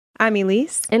I'm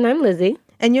Elise. And I'm Lizzie.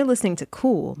 And you're listening to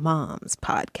Cool Moms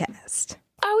Podcast.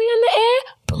 Are we on the air?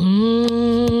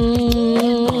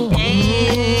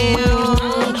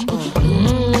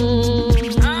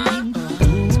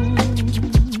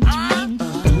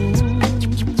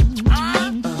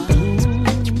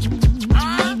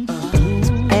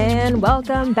 And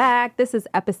welcome back. This is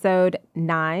episode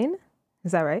 9.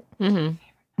 Is that right?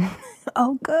 Mm-hmm.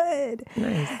 Oh, good.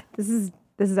 Nice.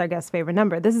 This is our guest's favorite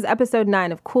number. This is episode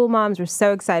 9 of Cool Moms. We're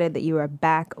so excited that you are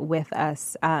back with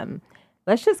us.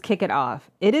 Let's just kick it off.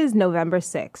 It is November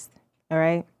 6th. All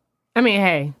right. I mean,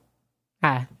 hey.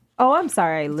 Hi. Oh, I'm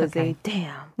sorry, Lizzie. Okay.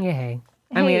 Damn. Yeah, hey.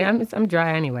 I mean, I'm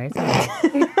dry anyway. So.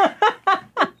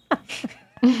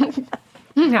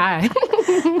 Hi.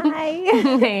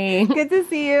 Hi. Hey. Good to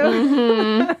see you.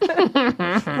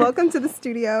 Mm-hmm. Welcome to the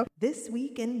studio. This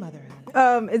Week in Motherhood.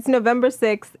 It's November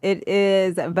 6th. It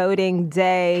is voting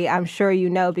day. I'm sure you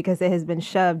know because it has been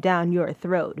shoved down your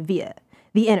throat via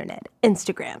the internet,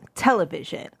 Instagram,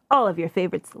 television. All of your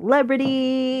favorite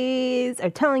celebrities are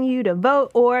telling you to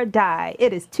vote or die.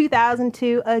 It is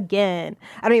 2002 again.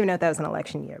 I don't even know if that was an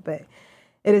election year, but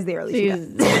it is the early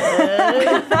 2000s.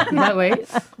 But wait.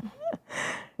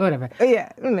 Whatever.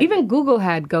 Yeah. Even Google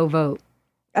had go vote.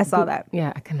 I saw that.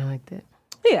 Yeah, I kind of liked it.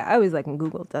 Yeah, I always like when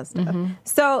Google does stuff.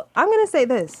 So I'm going to say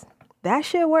this. That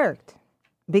shit worked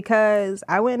because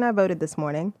I went and I voted this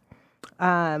morning.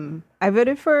 I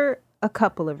voted for a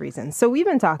couple of reasons. So we've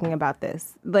been talking about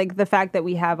this, like the fact that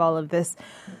we have all of this,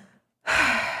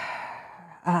 I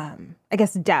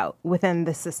guess, doubt within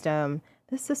the system.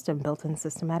 This system built in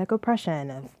systematic oppression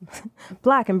of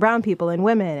Black and brown people and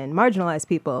women and marginalized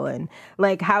people. And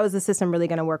like, how is the system really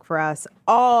going to work for us?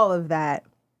 All of that.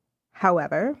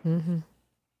 However,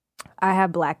 I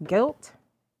have Black guilt.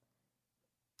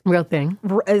 Real thing.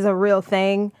 Is a real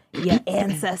thing. Your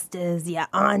ancestors, your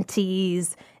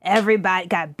aunties, everybody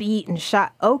got beat and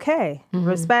shot. Okay.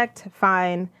 Respect.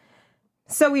 Fine.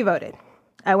 So we voted.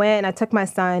 I went and I took my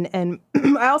son, and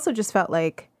I also just felt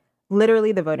like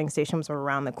literally the voting station was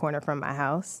around the corner from my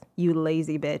house. You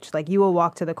lazy bitch. Like, you will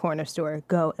walk to the corner store,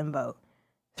 go and vote.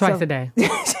 Twice a day.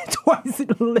 Twice,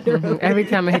 literally. Every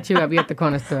time I hit you up, you at the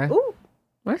corner store. Ooh.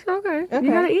 That's okay.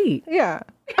 You gotta eat. Yeah.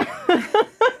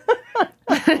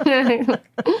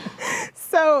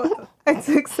 So I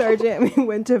took Sergeant and we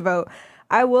went to vote.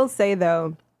 I will say,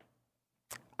 though,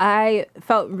 I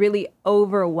felt really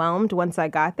overwhelmed once I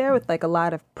got there with like a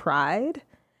lot of pride,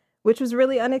 which was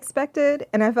really unexpected.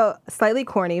 And I felt slightly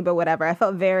corny, but whatever. I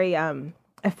felt very, I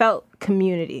felt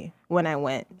community when I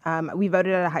went. We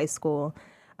voted at a high school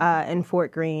in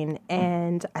Fort Greene,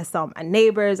 and I saw my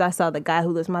neighbors. I saw the guy who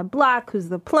lives my block, who's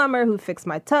the plumber who fixed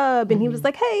my tub, and he was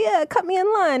like, "Hey, yeah, cut me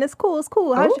in line. It's cool. It's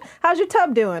cool. How's your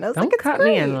tub doing?" I was like, "It's cut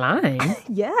great." me in line.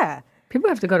 Yeah. People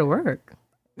have to go to work.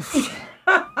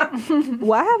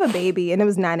 Well, I have a baby, and it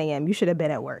was 9 a.m. You should have been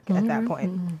at work at that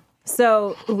point.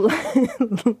 So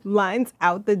lines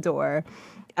out the door.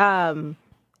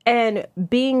 And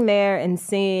being there and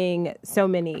seeing so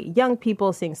many young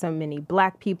people, seeing so many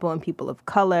Black people and people of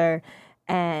color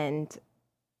and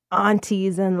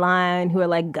aunties in line who are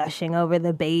like gushing over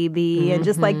the baby and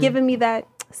just like giving me that,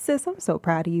 sis, I'm so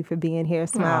proud of you for being here.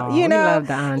 Smile. Aww, you know? we love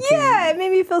the aunties. Yeah, it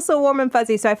made me feel so warm and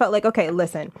fuzzy. So I felt like, okay,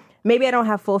 listen, maybe I don't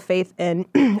have full faith in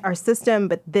our system,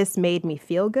 but this made me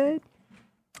feel good.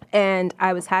 And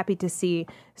I was happy to see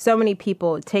so many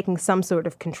people taking some sort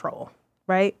of control.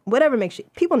 Right? Whatever makes you,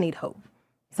 people need hope.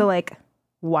 So like,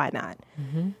 why not?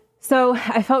 So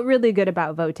I felt really good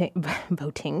about voting.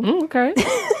 Okay.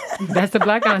 That's the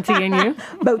Black auntie in you.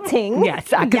 Voting. Yes,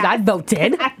 because I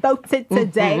voted. I voted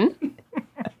today.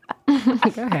 Go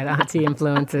ahead, auntie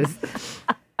influences.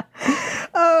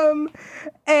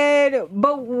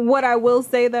 But what I will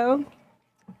say though,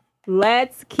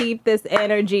 let's keep this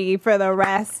energy for the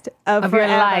rest of your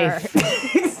forever.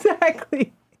 life.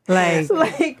 Exactly.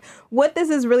 Like what this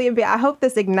is really about. I hope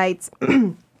this ignites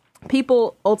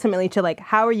people ultimately to like,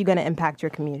 how are you going to impact your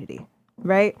community,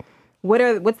 right?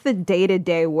 What's the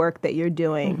day-to-day work that you're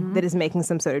doing that is making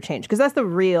some sort of change? Because that's the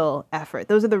real effort.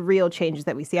 Those are the real changes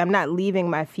that we see. I'm not leaving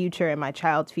my future and my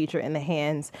child's future in the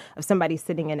hands of somebody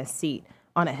sitting in a seat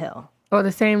on a hill. Or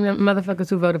the same motherfuckers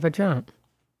who voted for Trump.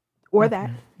 Or that.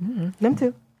 Them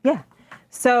too. Yeah.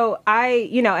 So I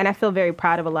feel very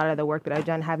proud of a lot of the work that I've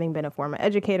done, having been a former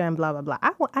educator and blah, blah, blah.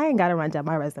 I ain't got to run down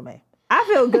my resume. I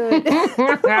feel good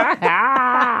about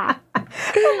how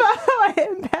I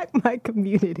impact my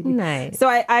community. Nice. So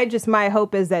my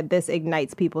hope is that this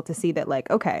ignites people to see that, like,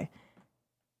 okay,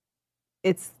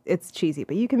 it's cheesy,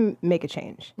 but you can make a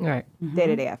change. Right.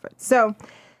 Day-to-day efforts. So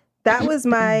That was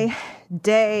my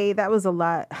day. That was a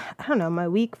lot. I don't know, my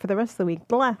week for the rest of the week.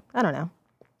 Blah. I don't know.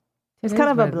 It's kind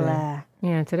of a blah.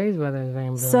 Yeah, today's weather is very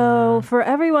blah. So for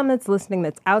everyone that's listening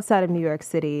that's outside of New York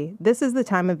City, this is the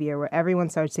time of year where everyone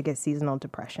starts to get seasonal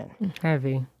depression.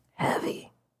 Heavy.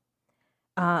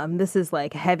 This is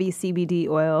like heavy CBD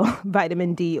oil,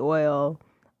 vitamin D oil,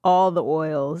 all the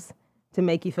oils to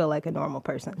make you feel like a normal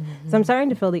person. So I'm starting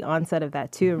to feel the onset of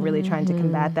that too and really trying to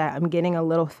combat that. I'm getting a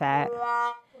little fat.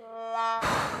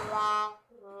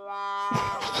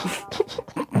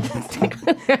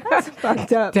 That's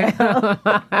fucked up. Why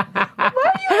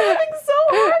are you laughing so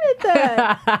hard at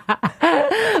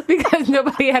that? Because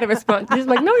nobody had a response. Just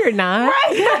like, no, you're not.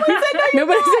 Right?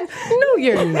 Nobody said, no,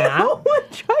 you're not. No one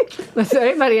tried to. So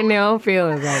everybody in their own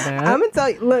feelings right now. I'm going to tell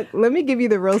you, look, let me give you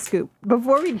the real scoop.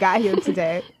 Before we got here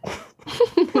today,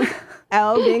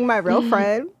 Elle, being my real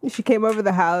friend, she came over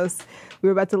the house. We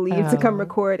were about to leave to come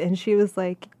record, and she was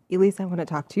like, Elise, I want to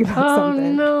talk to you about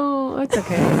something. Oh, no. It's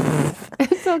okay.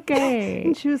 It's okay.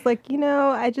 And she was like,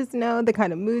 I just know the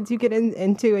kind of moods you get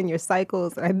into in your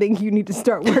cycles, and I think you need to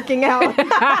start working out.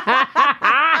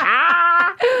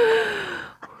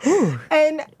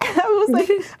 And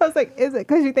I was like, is it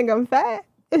because you think I'm fat?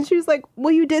 And she was like,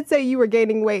 well, you did say you were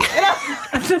gaining weight.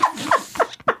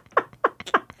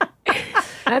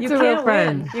 That's a real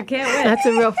friend. You can't win. That's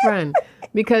a real friend.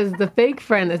 Because the fake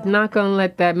friend is not going to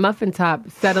let that muffin top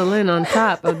settle in on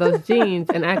top of those jeans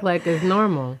and act like it's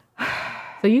normal.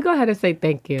 So you go ahead and say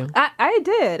thank you. I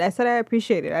did. I said I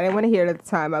appreciate it. I didn't want to hear it at the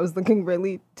time. I was looking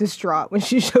really distraught when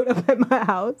she showed up at my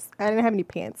house. I didn't have any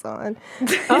pants on.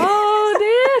 Oh,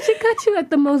 damn. She got you at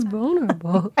the most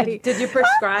vulnerable. Did you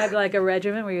prescribe like a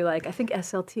regimen where you're like, I think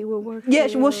SLT will work? Yeah,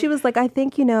 well, she was like, I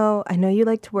think, I know you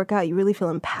like to work out. You really feel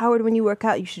empowered when you work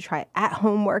out. You should try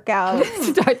at-home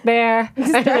workouts. Start there.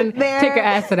 And take her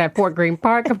ass to that Fort Greene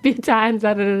Park a few times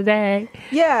out of the day.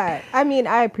 Yeah. I mean,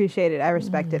 I appreciate it. I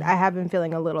respect it. I have been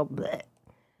feeling a little bleh.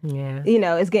 Yeah.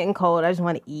 It's getting cold. I just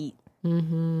want to eat.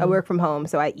 I work from home,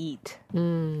 so I eat.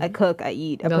 I cook, I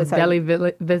eat. Those deli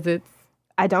visits.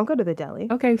 I don't go to the deli.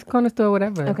 Okay, corner store,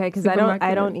 whatever. Okay, because I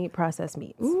don't eat processed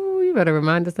meats. Ooh, you better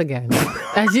remind us again.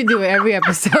 As you do every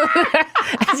episode.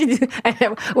 As you do.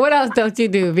 What else don't you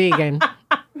do, vegan?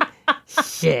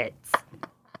 Shit.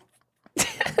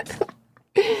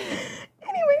 Anyways.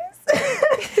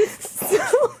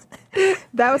 So,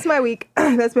 that was my week.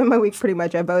 That's been my week pretty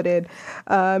much. I voted.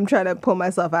 I'm trying to pull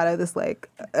myself out of this, like,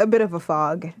 a bit of a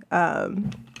fog.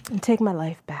 And take my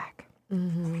life back.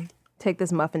 Take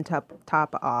this muffin top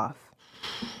off.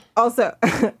 Also,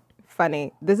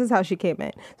 funny, this is how she came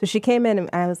in. So she came in and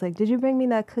I was like, did you bring me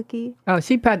that cookie? Oh,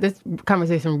 she had this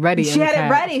conversation ready. She had it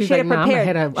ready. She had it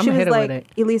prepared. I'm she was like, with it.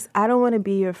 Elise, I don't want to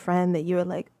be your friend that you're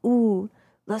like, ooh,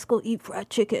 let's go eat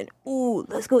fried chicken. Ooh,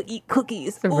 let's go eat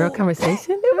cookies. It's a real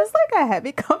conversation? It was like a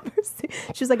heavy conversation.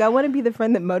 She's like, I want to be the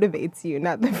friend that motivates you,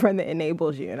 not the friend that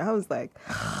enables you. And I was like,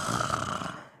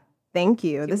 thank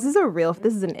you. This is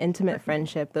an intimate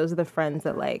friendship. Those are the friends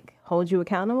that like hold you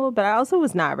accountable. But I also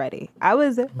was not ready. I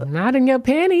was not in your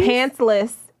panties.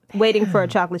 Pantsless, waiting for a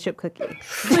chocolate chip cookie.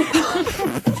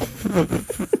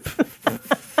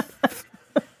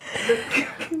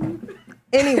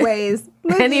 Anyways.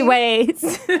 Lizzie,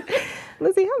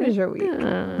 how was your week?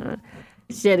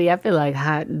 Shitty. I feel like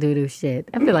hot doo-doo shit.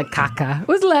 I feel like caca.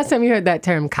 When's the last time you heard that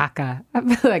term, caca?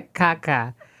 I feel like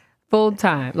caca. Full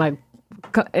time. Like,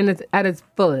 and it's at its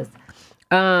fullest.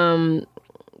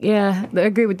 Yeah, I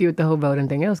agree with you with the whole voting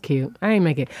thing. It was cute. I didn't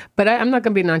make it. But I'm not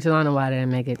going to be nonchalant on why I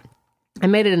didn't make it. I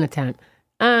made it an attempt.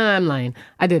 I'm lying.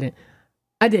 I didn't.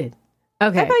 I did.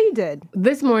 Okay. I thought you did.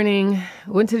 This morning,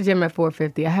 went to the gym at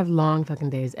 4:50. I have long fucking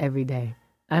days every day.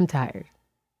 I'm tired.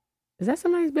 Is that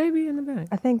somebody's baby in the back?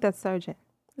 I think that's Sergeant.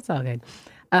 It's all good.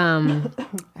 I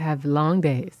have long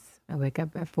days. I wake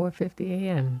up at 4:50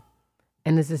 a.m.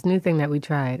 And there's this new thing that we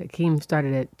tried. Akeem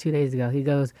started it 2 days ago. He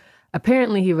goes,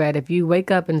 apparently he read, if you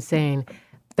wake up and saying,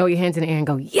 throw your hands in the air and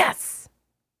go, yes.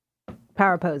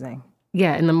 Power posing.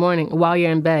 Yeah, in the morning, while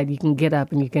you're in bed, you can get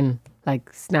up and you can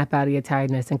like snap out of your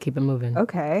tiredness and keep it moving.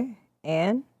 Okay.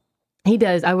 And? He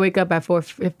does. I wake up at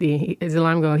 4:50. His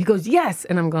alarm going. He goes, yes.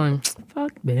 And I'm going,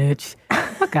 fuck, bitch.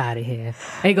 Fuck out of here. And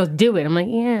he goes, do it. I'm like,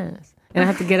 yes. And I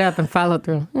have to get up and follow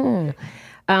through. Who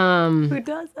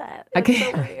does that? I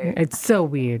can't. So weird. It's so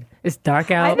weird. It's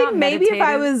dark out. I think maybe if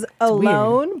I was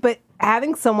alone, but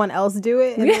having someone else do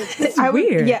it, it's I would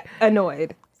weird. get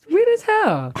annoyed. Weird as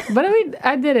hell. But I mean,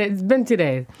 I did it. It's been 2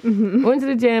 days. Went to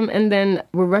the gym, and then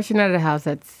we're rushing out of the house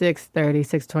at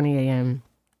 6:20 a.m.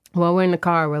 While we're in the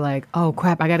car, we're like, oh,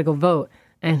 crap, I got to go vote.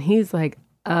 And he's like,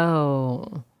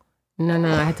 oh,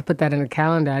 No, I had to put that in the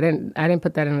calendar. I didn't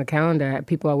put that in the calendar.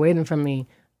 People are waiting for me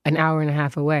an hour and a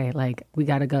half away. Like, we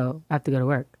got to go. I have to go to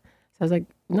work. So I was like,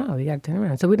 no, we got to turn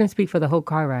around. So we didn't speak for the whole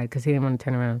car ride because he didn't want to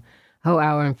turn around. Whole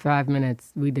hour and 5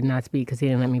 minutes, we did not speak because he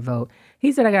didn't let me vote.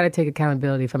 He said I got to take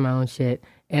accountability for my own shit.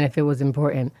 And if it was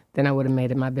important, then I would have made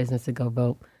it my business to go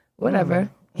vote. Whatever.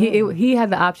 He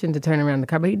had the option to turn around the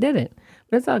car, but he didn't.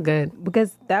 But it's all good.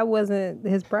 Because that wasn't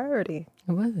his priority.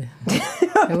 It wasn't.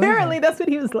 Apparently, that's what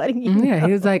he was letting you know. Yeah,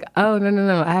 he was like, oh,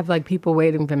 no. I have like people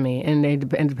waiting for me and it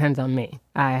depends on me.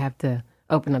 I have to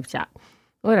open up shop.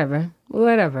 Whatever.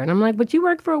 And I'm like, but you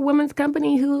work for a women's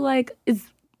company who like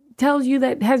tells you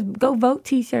that has go vote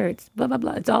t-shirts, blah, blah,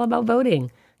 blah. It's all about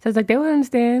voting. So it's like, they would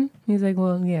understand. He's like,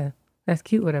 well, yeah, that's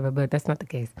cute, whatever, but that's not the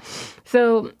case.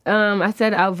 So I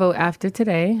said I'll vote after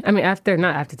today. Not after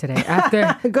today.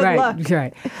 After Good luck.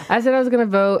 Right. I said I was going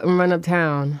to vote and run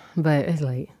uptown, but it's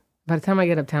late. By the time I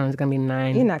get uptown, it's going to be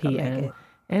 9 You're not gonna p.m. make it.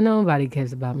 And nobody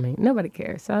cares about me. Nobody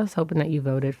cares. So I was hoping that you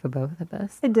voted for both of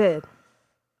us. It did.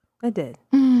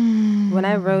 When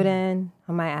I wrote in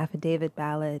on my affidavit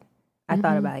ballot, I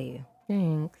thought about you.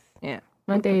 Thanks. Yeah.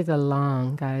 My days are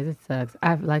long, guys. It sucks.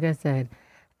 Like I said,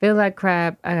 feel like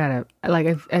crap. I'm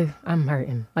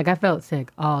hurting. Like, I felt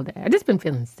sick all day. I just been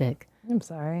feeling sick. I'm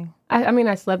sorry.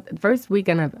 I slept. First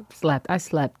weekend I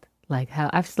slept like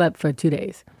hell. I've slept for 2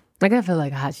 days. Like, I feel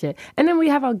like hot shit. And then we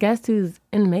have our guest who's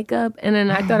in makeup. And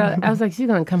then I thought, I was like, she's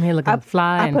going to come here looking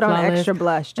fly and I put on flawless. extra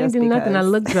blush I just didn't do because. nothing. I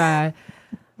look dry.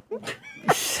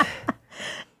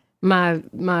 my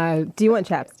Do you want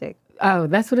chapstick? Oh,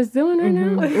 that's what it's doing right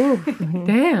now? Ooh,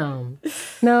 damn.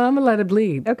 No, I'm going to let it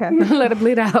bleed. Okay. I'm going to let it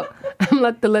bleed out. I'm going to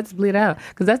let the let's bleed out.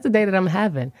 Because that's the day that I'm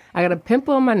having. I got a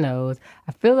pimple on my nose.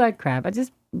 I feel like crap. I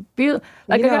just feel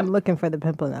like I'm looking for the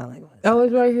pimple now. Like, oh,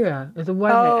 it's right here. It's a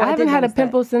white Oh, I haven't did had a notice that.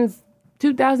 pimple since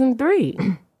 2003.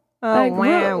 oh, Like,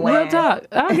 wow, real talk.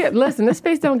 Listen, this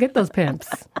face don't get those pimps.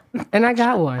 And I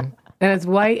got one. And it's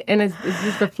white, and it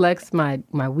just reflects my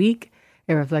week.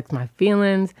 It reflects my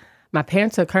feelings. My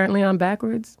pants are currently on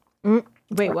backwards.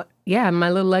 Wait, what? Yeah, my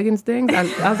little leggings things.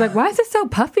 I was like, why is it so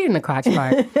puffy in the crotch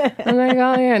part? I'm like,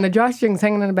 oh yeah, and the drawstrings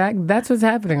hanging in the back. That's what's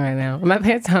happening right now. My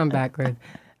pants are on backwards.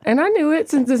 And I knew it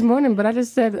since this morning, but I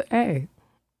just said, hey,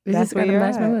 it's That's just got to where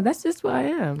match you're my at. mood. That's just who I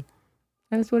am.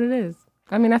 That's what it is.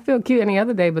 I mean, I feel cute any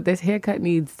other day, but this haircut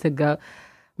needs to go.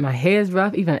 My hair's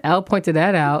rough. Even Elle pointed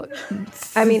that out.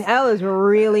 I mean, Elle is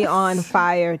really on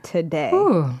fire today.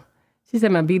 Ooh. She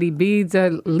said my beady beads are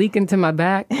leaking to my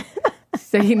back. She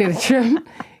said you need a trim.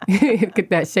 Get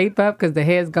that shape up because the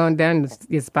hair's going down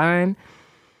your spine.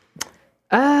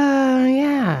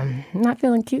 Yeah. Not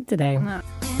feeling cute today. No.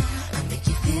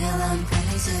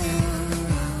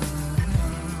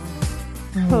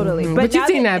 Totally. But you now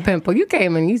seen that pimple. You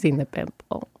came and you seen the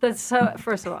pimple. That's so.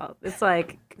 First of all, it's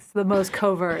the most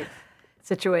covert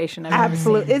situation I've ever seen.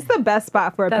 Absolutely. It's the best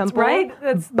spot for a That's pimple. right.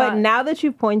 But now that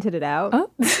you've pointed it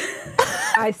out,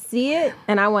 I see it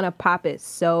and I want to pop it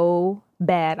so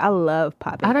bad. I love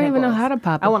popping I don't even know pimples. how to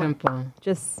pop I a wanna pimple.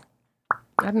 Just,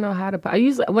 I don't know how to pop. I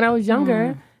usually, when I was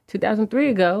younger, 2003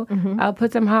 ago, I'll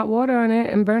put some hot water on it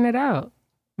and burn it out.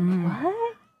 what?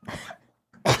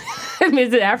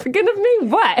 Is it African of me?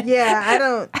 What? Yeah, I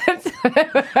don't.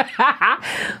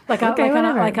 Like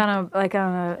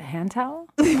on a hand towel.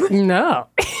 No.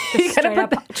 You gotta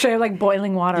Straight up like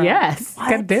boiling water. Yes.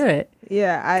 Gotta do it.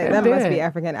 Yeah, that do must it. be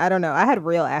African. I don't know. I had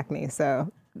real acne,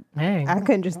 so Hey. I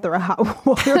couldn't just throw hot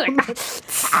water. on my-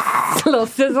 A little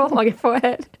sizzle on your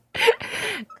forehead.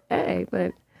 Hey,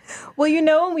 but Well, you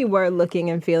know when we were looking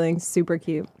and feeling super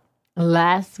cute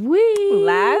last week,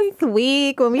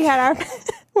 when we had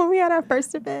our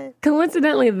first event,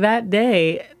 coincidentally that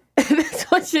day, that's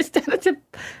when she started to.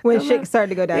 when shit started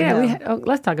to go downhill. Yeah,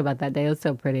 let's talk about that day. It was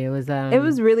so pretty. It was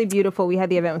really beautiful. We had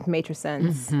the event with Maître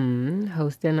Sense.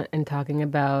 hosting and talking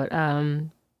about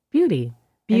beauty.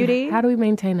 Beauty. And how do we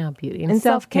maintain our beauty and, And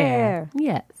self-care? self-care.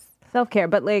 Yes. Self-care,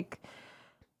 but like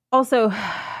also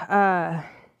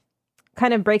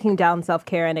kind of breaking down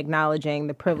self-care and acknowledging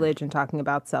the privilege and talking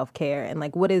about self-care and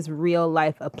like what does real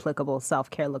life applicable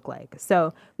self-care look like.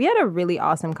 So we had a really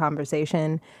awesome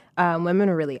conversation. Women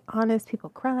were really honest. People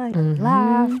cried and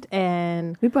laughed,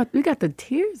 and We got the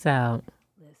tears out.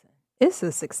 it's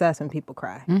a success when people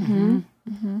cry.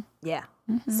 Yeah.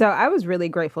 So I was really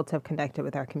grateful to have connected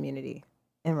with our community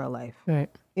in real life. Right.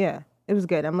 Yeah, it was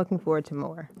good. I'm looking forward to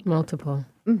more. Multiple.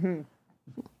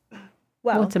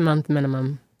 Well, Once a month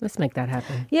minimum. Let's make that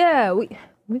happen. yeah, we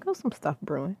got some stuff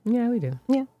brewing. Yeah, we do.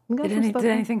 Yeah, we got some stuff.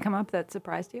 Did anything come up that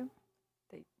surprised you?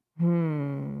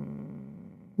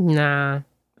 Nah.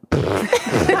 Damn,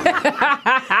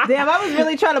 I was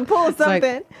really trying to pull like-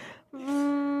 something.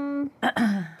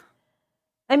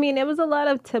 I mean, it was a lot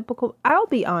of typical. I'll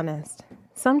be honest.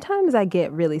 Sometimes I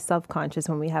get really self-conscious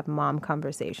when we have mom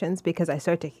conversations because I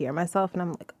start to hear myself and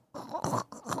I'm like,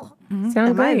 Sounds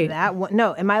am I great. that one?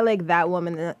 No, am I like that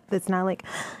woman that's not like,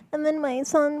 and then my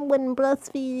son wouldn't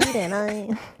breastfeed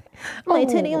and my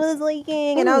titty was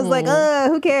leaking and I was like,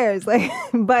 who cares? Like,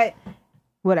 but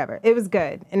whatever. It was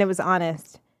good and it was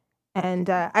honest. And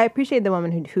I appreciate the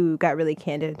woman who got really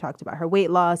candid and talked about her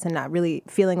weight loss and not really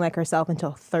feeling like herself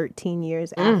until 13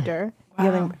 years after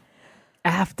giving.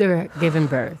 After giving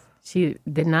birth, she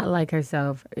did not like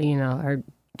herself. You know, her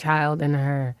child and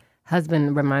her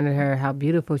husband reminded her how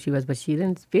beautiful she was, but she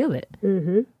didn't feel it.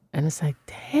 Mm-hmm. And it's like,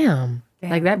 damn.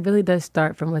 Like that really does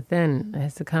start from within. It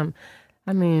has to come.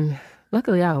 I mean,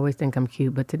 luckily I always think I'm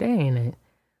cute, but today ain't it?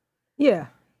 Yeah.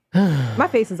 My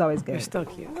face is always good. You're still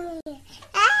cute.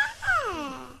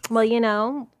 Well, you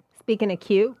know, speaking of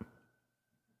cute,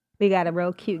 we got a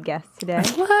real cute guest today.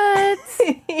 What?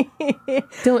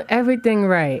 Doing everything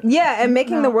right. Yeah, and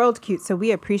making the world cute. So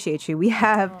we appreciate you. We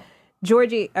have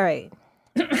Georgie. All right.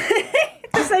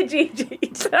 Just say Gigi.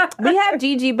 We have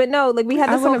Gigi, but no, like we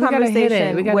had this whole we gotta hit it.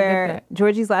 conversation We gotta where get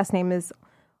Georgie's last name is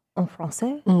en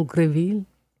français. Greville.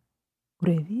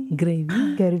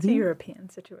 Greville. It's a European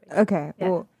situation. Okay. Yeah.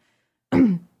 Well,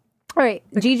 all right.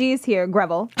 Gigi is here.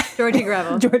 Greville. Georgie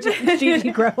Gravel.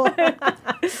 Gigi Greville.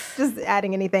 Just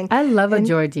adding anything. I love a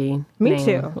Georgie. Me name.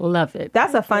 too. Love it.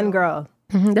 That's a fun girl.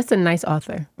 That's a nice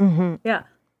author. Yeah.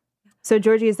 So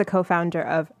Georgie is the co-founder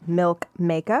of Milk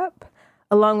Makeup,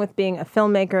 along with being a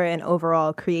filmmaker and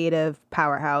overall creative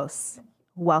powerhouse.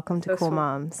 Welcome to Cool sweet.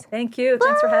 Moms. Thank you.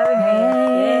 Thanks for having me.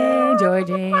 Hey,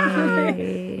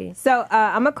 Georgie. So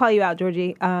I'm gonna call you out,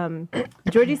 Georgie.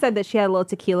 Georgie said that she had a little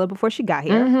tequila before she got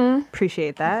here.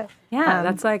 Appreciate that. Yeah,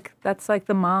 that's like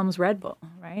the mom's Red Bull,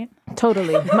 right?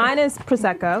 Totally. Mine is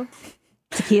Prosecco,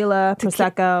 tequila,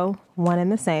 Prosecco, one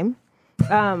and the same.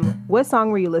 What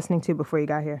song were you listening to before you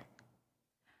got here?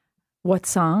 What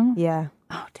song? Yeah.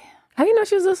 Oh damn. How do you know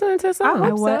she was listening to a song?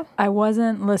 hope so. I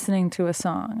wasn't listening to a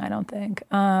song, I don't think.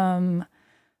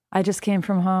 I just came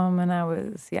from home and I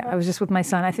was just with my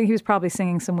son. I think he was probably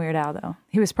singing some Weird Al though.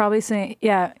 He was probably singing,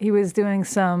 he was doing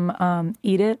some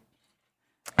Eat It.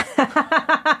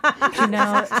 You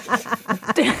know? How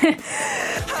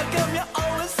come you're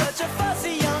always such a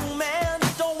fussy young man?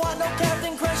 Don't want no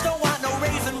Captain Crunch, don't want no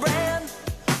Raisin Bran.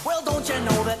 Well, don't you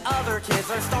know that other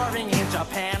kids are starving in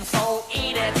Japan? So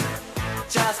eat it,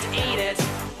 just eat it.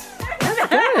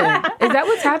 Is that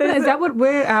what's happening? Is that what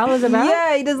Weird Al is about?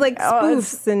 Yeah, he does like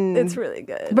spoofs and It's really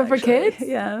good. But for actually. kids?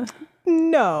 Yeah.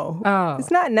 no. Oh.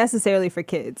 It's not necessarily for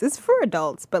kids. It's for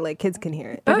adults, but like kids can hear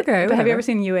it. Okay. But have you whatever. ever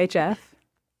seen UHF?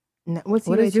 No, what's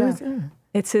What is UHF? yours?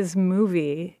 It's his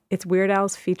movie. It's Weird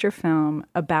Al's feature film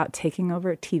about taking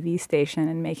over a TV station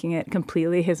and making it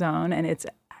completely his own, and it's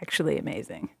actually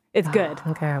amazing. It's good.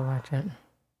 Okay, I'll watch it.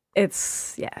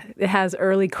 It has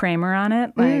early Kramer on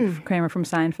it, like Kramer from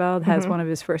Seinfeld has one of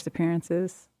his first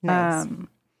appearances. Nice.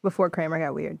 Before Kramer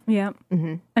got weird. Yeah.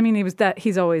 I mean,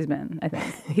 he's always been, I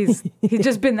think. He's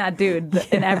just been that dude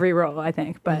in every role, I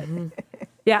think. But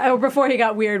yeah, or before he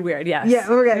got weird, yes. Yeah,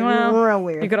 we're all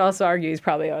weird. You could also argue he's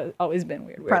probably always been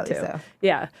weird Probably too. so.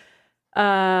 Yeah.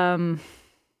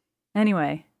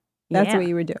 Anyway. That's yeah. what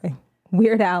you were doing.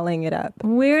 Weird Al-ing it up.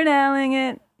 Weird Al-ing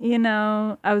it, you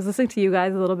know. I was listening to you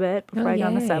guys a little bit before I got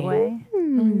on the yay. subway.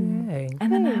 Okay.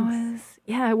 And then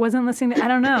I wasn't listening to, I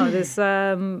don't know, this,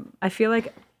 I feel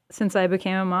like since I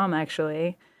became a mom,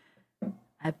 actually,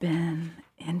 I've been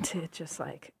into just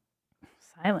like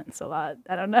silence a lot.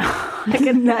 I don't know.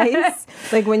 Nice.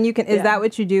 Like when you can, is Yeah. that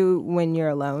what you do when you're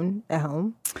alone at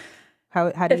home? How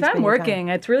do you If spend I'm your time? working,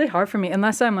 it's really hard for me,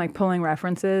 unless I'm like pulling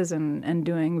references and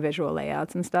doing visual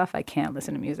layouts and stuff. I can't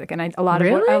listen to music. And a lot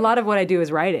of what I do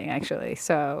is writing, actually.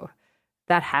 So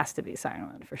that has to be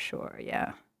silent for sure.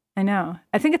 Yeah. I know.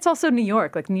 I think it's also New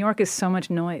York. Like New York is so much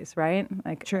noise, right?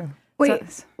 Like True.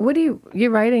 Wait, what do you're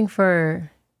writing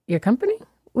for your company?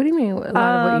 What do you mean? A lot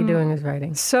of what you're doing is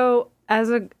writing. So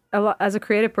as a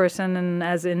creative person and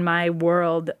as in my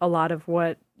world, a lot of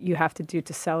what you have to do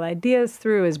to sell ideas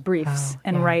through is briefs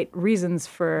and write reasons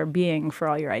for being for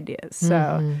all your ideas.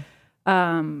 So,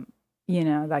 you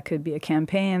know, that could be a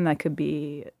campaign, that could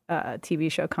be a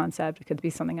TV show concept, it could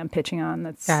be something I'm pitching on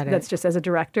that's just as a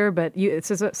director, but it's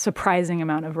just a surprising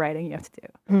amount of writing you have to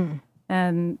do.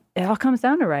 And it all comes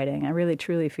down to writing. I really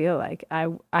truly feel like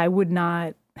I would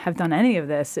not have done any of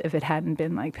this if it hadn't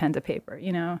been like pen to paper,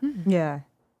 you know? Yeah.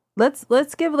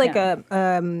 Let's give like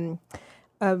a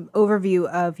overview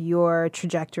of your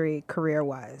trajectory career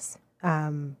wise.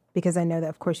 because I know that,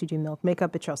 of course, you do Milk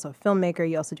Makeup, but you're also a filmmaker.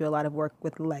 You also do a lot of work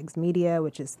with Legs Media,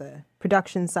 which is the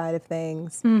production side of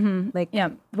things. Like, Yeah.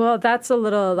 Well, that's a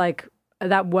little like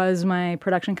that was my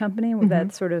production company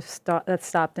that sort of that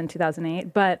stopped in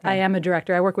 2008. But I am a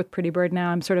director. I work with Pretty Bird now.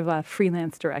 I'm sort of a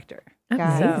freelance director.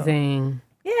 Amazing.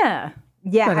 Yeah.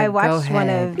 yeah, Better I go watched one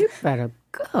ahead. of. You better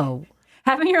go.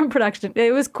 Having your own production,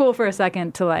 it was cool for a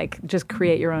second to like just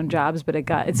create your own jobs, but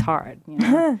it's hard, you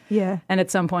know? Yeah. And at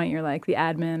some point, you're like the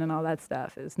admin and all that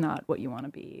stuff is not what you want to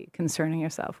be concerning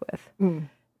yourself with.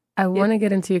 I want to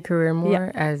get into your career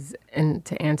more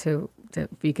if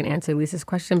you can answer Lisa's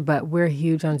question, but we're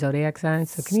huge on zodiac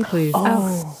signs, so can you please?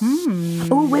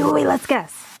 Oh, wait, let's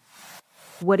guess.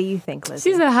 What do you think, Lizzie?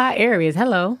 She's a hot Aries.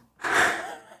 Hello.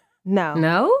 No.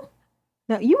 No?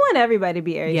 You want everybody to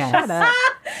be Aries. Yes. Shut up.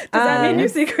 Does that mean you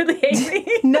secretly hate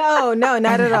me? No,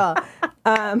 not at all.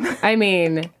 I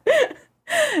mean,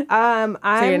 I'm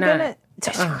you're not-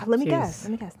 gonna. Let me guess.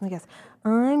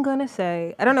 I'm gonna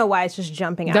say. I don't know why it's just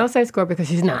jumping out. don't say Scorpio because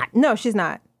she's not. No, she's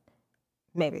not.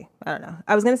 Maybe. I don't know.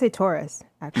 I was gonna say Taurus,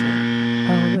 actually.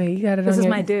 Oh, wait, you got it This on is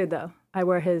your... my dude, though. I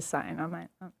wear his sign on my.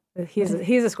 He's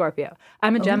a Scorpio.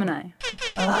 I'm a Gemini.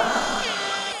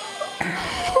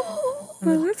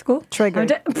 Oh, that's cool. Triggered.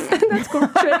 That's cool.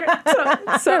 Triggered.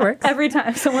 So That works. every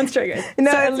time someone's triggered.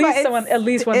 No, So at it's least fine. at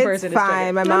least one It's person fine. is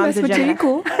triggered. My mom's a mess with you. Gemini. You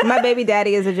cool. My baby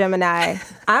daddy is a Gemini.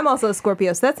 I'm also a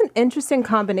Scorpio. So that's an interesting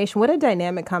combination. What a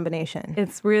dynamic combination.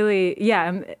 It's really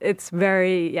it's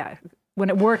very when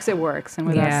it works, it works, and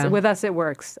with us, it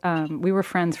works. We were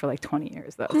friends for like 20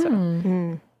 years though.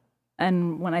 So.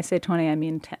 And when I say 20, I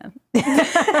mean 10.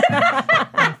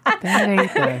 That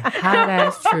ain't the hot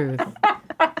ass truth.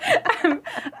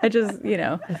 I just,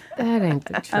 That ain't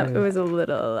the truth. it was a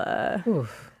little.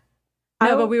 Oof.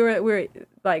 No, but we were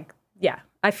like,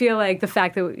 I feel like the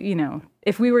fact that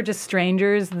if we were just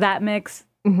strangers, that mix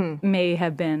may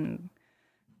have been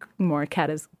more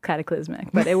cataclysmic,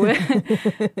 but it would.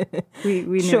 we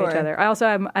knew Sure. each other. I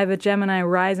also I have a Gemini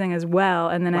rising as well,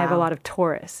 and then I have a lot of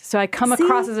Taurus. So I come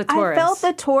across as a Taurus. I felt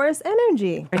the Taurus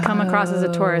energy. I come across as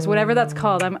a Taurus, whatever that's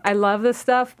called. I love this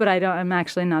stuff, but I'm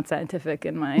actually not scientific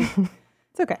in my.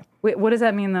 It's okay. Wait, what does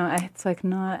that mean though? It's like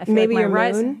not. I feel Maybe like my your moon?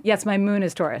 rising. Yes, my moon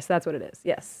is Taurus. That's what it is.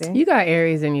 Yes. You got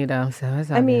Aries in you though, so it's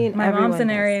all I mean, My everyone mom's an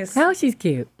does. Aries. good. Oh, she's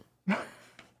cute.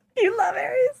 You love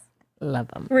Aries? Love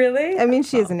them. Really? I mean,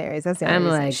 she is an Aries. That's the only I'm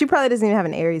reason. like- She probably doesn't even have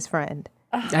an Aries friend.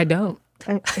 I don't.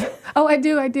 Oh, I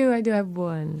do have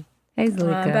one. Hey,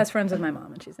 Zalika. I'm best friends with my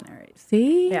mom, and she's an Aries.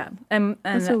 See? Yeah, and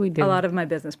That's what we do. a lot of my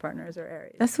business partners are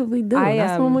Aries. That's what we do. I,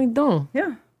 That's what we do.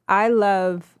 Yeah. I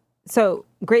love. So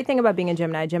great thing about being a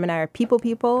Gemini. Gemini are people,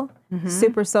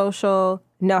 super social,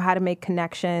 know how to make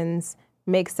connections.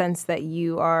 Makes sense that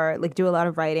you are like do a lot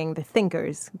of writing. The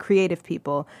thinkers, creative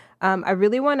people. I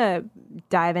really want to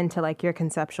dive into like your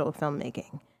conceptual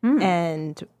filmmaking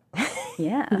and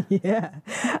Yeah.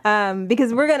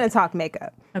 because we're gonna talk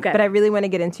makeup. Okay. But I really want to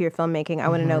get into your filmmaking. I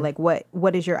want to know like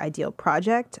what is your ideal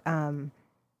project?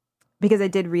 Because I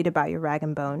did read about your Rag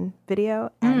and Bone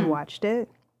video and watched it.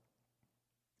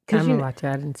 I'm going to watch it.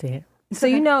 I didn't see it.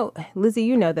 So Lizzie,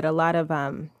 you know that a lot of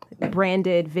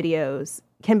branded videos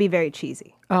can be very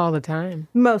cheesy, All the time.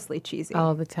 mostly cheesy.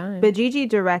 All the time. But Gigi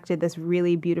directed this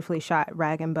really beautifully shot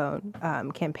Rag and Bone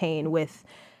campaign with,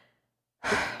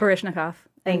 Baryshnikov.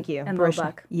 thank you, And Lil Baryshnikov.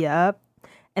 Buck. Yep.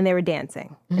 And they were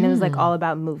dancing. And it was like all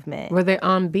about movement. Were they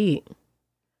on beat?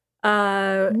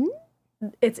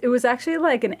 It was actually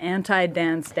like an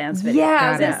anti-dance video. Yeah, I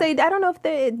was Got going to say, I don't know if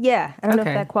I don't know if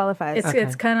Okay. that qualifies.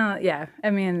 It's kind of I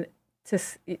mean,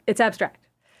 it's abstract.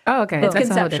 Oh, okay. It's That's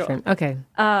a whole conceptual. different. Okay.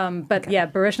 But yeah,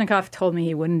 Baryshnikov told me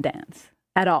he wouldn't dance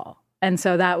at all, and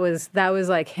so that was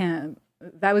like him.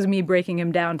 That was me breaking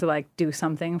him down to like do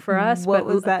something for us. What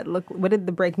but was that look? What did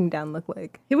the breaking down look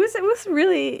like? It was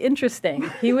really interesting.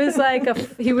 He was like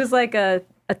a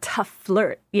tough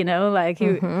flirt, like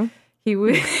he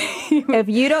would.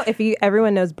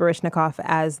 Everyone knows Baryshnikov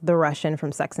as the Russian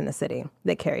from Sex and the City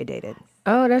that Carrie dated.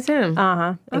 Oh, that's him.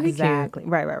 Oh, he cute. exactly.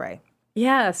 Right.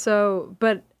 Yeah. So,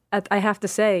 but I have to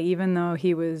say, even though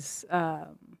he was a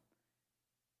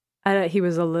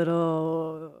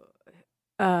little,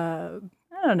 I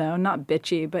don't know, not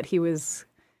bitchy, but he was.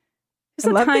 I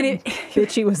love that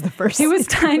bitchy was the first. He was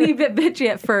tiny bit bitchy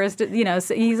at first, so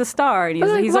he's a star, and But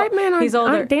like, he's white men he's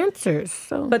older. aren't dancers.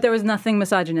 So. But there was nothing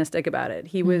misogynistic about it.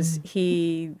 He was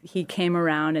he came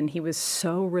around and he was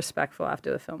so respectful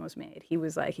after the film was made. He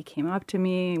was like, he came up to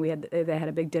me. They had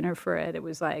a big dinner for it. It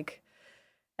was like,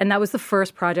 and that was the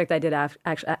first project I did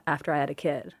after I had a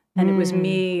kid. And it was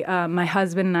me, my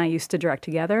husband and I used to direct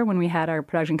together when we had our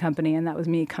production company, and that was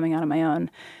me coming out on my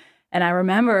own. And I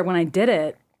remember when I did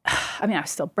it, I mean, I was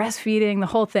still breastfeeding, the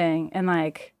whole thing. And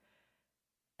like,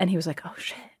 and he was like, oh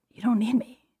shit, you don't need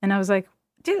me. And I was like,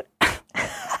 dude,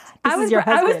 I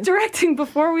was directing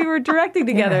before we were directing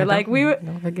together. Yeah, like we were,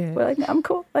 don't forget. we're like, no, I'm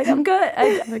cool. Like I'm good.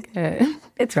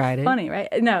 It's Tried it. funny, right?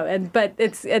 No, but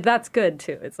that's good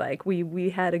too. It's like we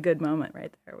had a good moment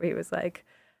right there. Where he was like,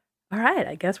 all right,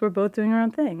 I guess we're both doing our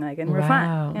own thing. Like, and we're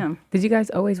fine. Yeah. Did you guys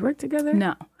always work together?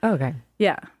 No. Oh, okay.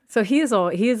 Yeah. So he's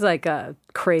like a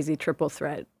crazy triple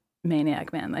threat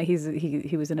maniac, man. Like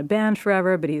he was in a band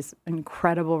forever, but he's an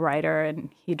incredible writer and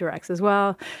he directs as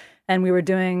well. And we were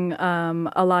doing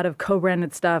a lot of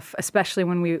co-branded stuff, especially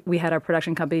when we had our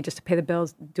production company just to pay the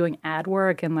bills, doing ad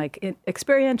work and like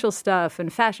experiential stuff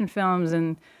and fashion films.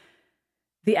 And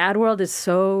the ad world is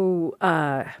so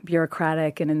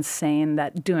bureaucratic and insane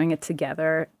that doing it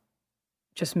together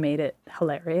just made it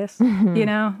hilarious, you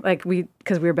know? Like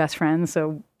because we were best friends,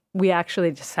 so we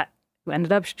actually just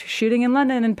ended up shooting in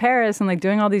London and Paris and like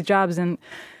doing all these jobs, and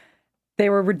they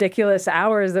were ridiculous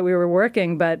hours that we were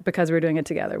working, but because we were doing it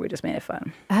together, we just made it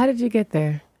fun. How did you get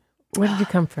there? Where did you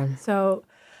come from? So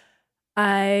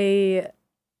I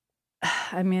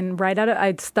mean,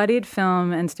 I'd studied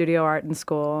film and studio art in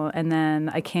school, and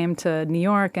then I came to New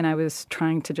York and I was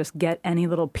trying to just get any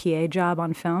little PA job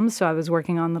on films. So I was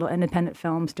working on little independent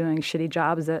films, doing shitty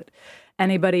jobs that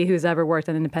anybody who's ever worked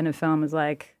on independent film is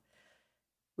like,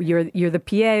 you're the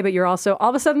PA, but you're also all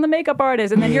of a sudden the makeup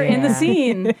artist, and then you're in the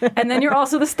scene, and then you're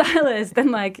also the stylist, and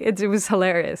like it was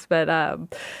hilarious. But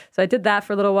so I did that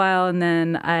for a little while, and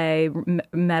then I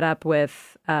met up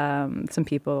with some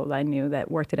people I knew that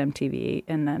worked at MTV,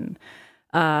 and then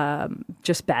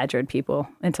just badgered people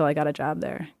until I got a job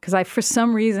there. Because for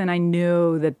some reason, I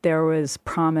knew that there was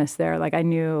promise there. Like I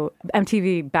knew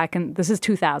MTV this is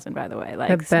 2000, by the way. Like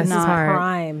the best part.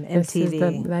 Prime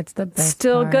MTV. That's the best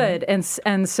still part. good.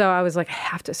 And so I was like, I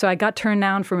have to. So I got turned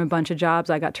down from a bunch of jobs.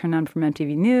 I got turned down from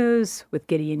MTV News with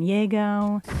Gideon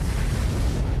Yago.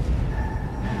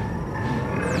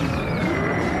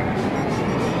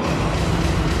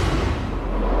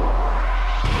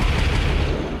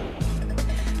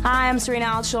 Hi, I'm Serena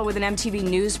Altschul with an MTV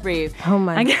News Brief. Oh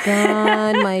my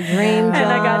God, my dream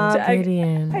job.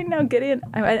 Gideon. I know Gideon.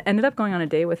 I ended up going on a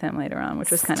date with him later on,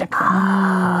 which was kind of cool.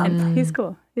 And he's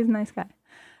cool. He's a nice guy.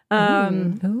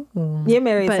 You're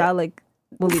married, so I'll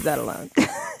we'll leave that alone.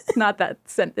 It's not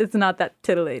that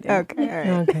titillating. Okay, all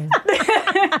right. Okay.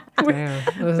 Damn,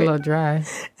 it was a little dry.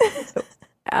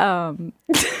 It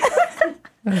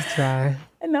was dry.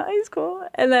 No, he's cool.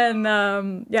 And then,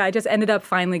 I just ended up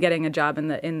finally getting a job in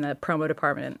the promo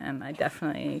department, and I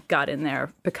definitely got in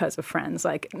there because of friends,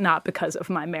 like not because of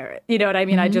my merit. You know what I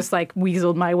mean? I just like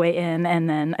weaseled my way in, and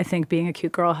then I think being a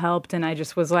cute girl helped, and I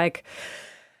just was like,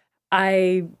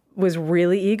 I was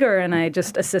really eager, and I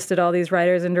just assisted all these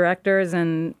writers and directors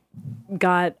and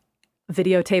got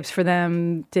videotapes for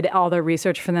them, did all their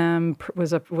research for them,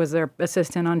 was their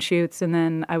assistant on shoots, and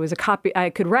then I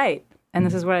could write. And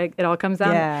this is where it all comes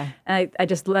down. Yeah. And I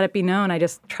just let it be known. I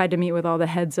just tried to meet with all the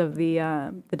heads of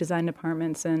the design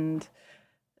departments and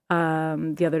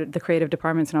the creative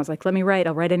departments. And I was like, let me write.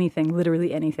 I'll write anything,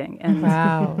 literally anything. And,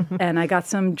 Wow. and I got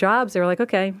some jobs. They were like,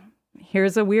 okay,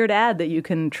 here's a weird ad that you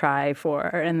can try for.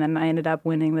 And then I ended up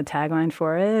winning the tagline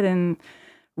for it and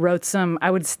wrote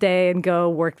I would stay and go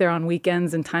work there on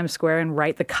weekends in Times Square and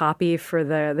write the copy for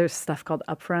there's stuff called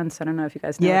upfronts. I don't know if you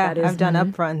guys know what that is. Yeah, I've done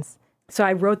upfronts. So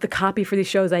I wrote the copy for these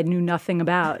shows I knew nothing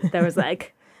about. That was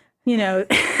like, you know,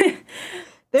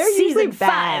 they're usually season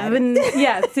 5, and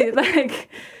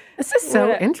This is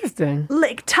so interesting.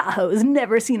 Lake Tahoe's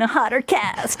never seen a hotter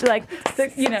cast. Like,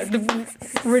 the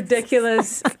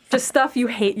ridiculous, just stuff you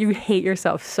hate. You hate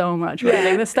yourself so much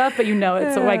writing this stuff, but you know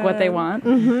it's like what they want.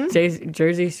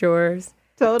 Jersey Shores.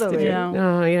 Totally.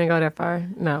 No, you didn't go that far?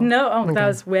 No. No, that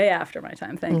was way after my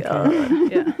time. Thank God.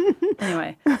 Yeah.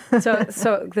 Anyway, so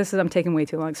I'm taking way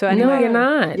too long. So anyway, No, you're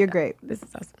not. You're great. This is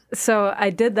awesome. So I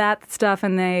did that stuff,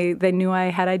 and they knew I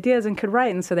had ideas and could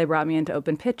write, and so they brought me into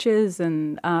open pitches,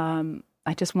 and I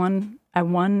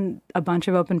won a bunch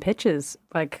of open pitches,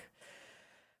 like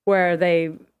where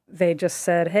they just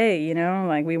said, hey,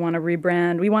 like we want to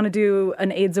rebrand, we want to do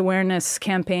an AIDS awareness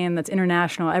campaign that's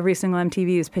international. Every single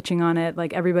MTV is pitching on it.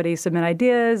 Like everybody submit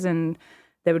ideas, and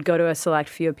they would go to a select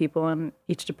few of people in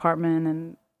each department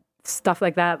and stuff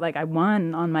like that. Like I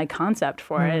won on my concept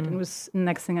for it. And it was,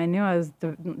 next thing I knew, I was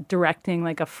directing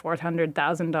like a $400,000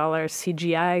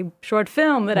 CGI short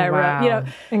film that I wrote,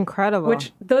 Incredible.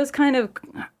 which those kind of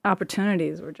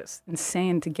opportunities were just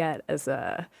insane to get as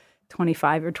a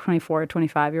 25 or 24 or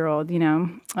 25-year-old,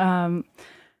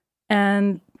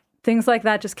 and things like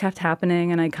that just kept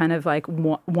happening, and I kind of like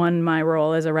won my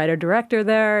role as a writer-director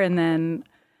there, and then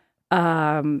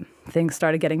things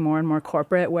started getting more and more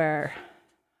corporate, where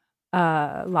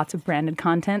lots of branded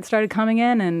content started coming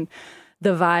in, and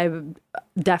the vibe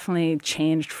definitely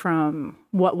changed from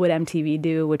what would MTV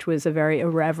do, which was a very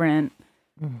irreverent,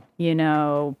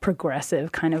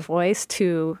 progressive kind of voice,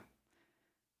 to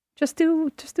just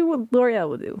do what L'Oreal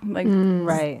would do, like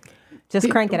Right. Just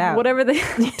crank it out. whatever they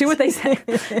do, what they say.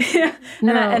 Yeah.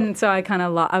 No. And so I kind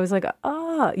of I was like,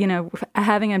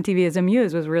 having MTV as a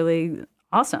muse was really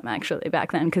awesome, actually,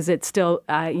 back then, because it's still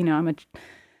I'm was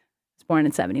born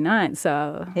in '79,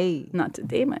 so Hey. not to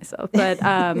date myself, but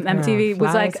MTV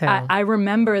was fly as like, hell. I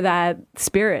remember that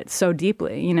spirit so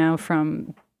deeply,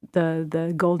 from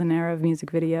the golden era of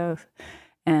music videos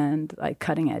and like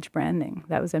cutting edge branding.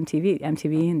 That was MTV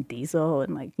and Diesel,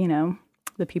 and like,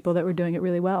 the people that were doing it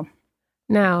really well.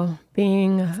 Now,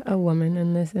 being a woman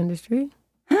in this industry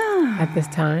at this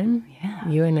time,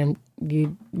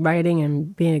 you writing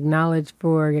and being acknowledged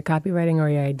for your copywriting or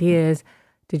your ideas,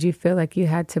 did you feel like you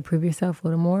had to prove yourself a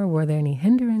little more? Were there any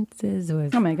hindrances? Or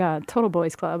Oh my God, total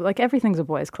boys club. Like everything's a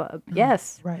boys club.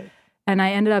 Yes. Right. And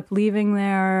I ended up leaving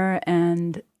there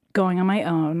and going on my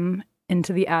own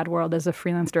into the ad world as a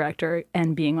freelance director,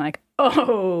 and being like,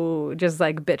 just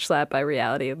like bitch slapped by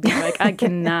reality. Being like,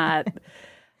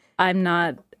 I'm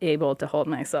not able to hold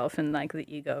myself in like the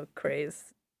ego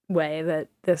craze way that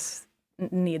this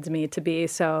needs me to be.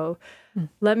 So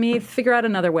let me figure out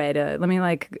another way let me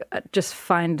just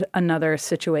find another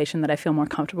situation that I feel more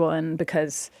comfortable in,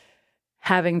 because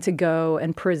having to go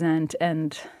and present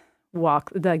and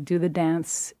do the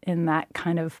dance in that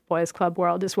kind of boys club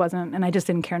world just wasn't, and I just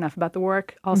didn't care enough about the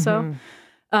work also.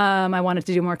 I wanted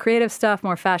to do more creative stuff,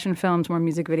 more fashion films, more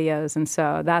music videos. And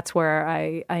so that's where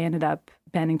I ended up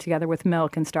banding together with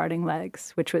Milk and starting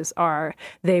Legs, which was I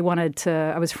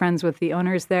was friends with the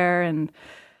owners there, and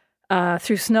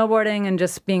through snowboarding and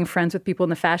just being friends with people in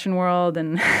the fashion world.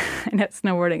 And I know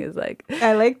snowboarding is like,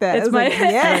 I like that. It's It's like,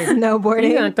 yes, you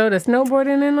snowboarding. gonna throw the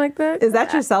snowboarding in like that? Is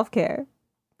that your self-care?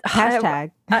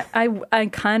 Hashtag. I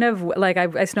kind of like, I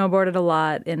snowboarded a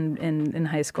lot in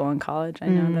high school and college. I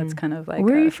know that's kind of like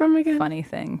Where are you from again? funny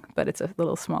thing, but it's a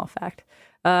little small fact.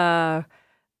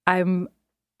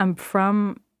 I'm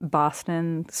from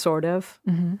Boston, sort of.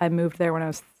 I moved there when I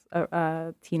was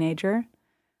a teenager,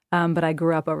 but I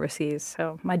grew up overseas.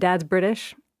 So my dad's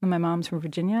British and my mom's from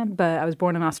Virginia, but I was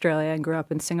born in Australia and grew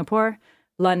up in Singapore,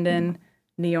 London,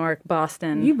 New York,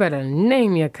 Boston. You better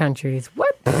name your countries.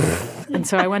 What? And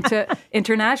so I went to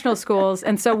international schools.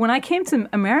 And so when I came to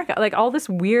America, like all this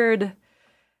weird,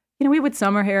 we would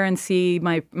summer here and see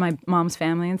my mom's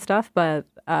family and stuff, but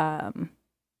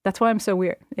that's why I'm so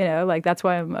weird. Like that's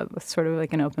why I'm sort of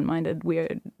like an open-minded,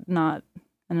 weird, I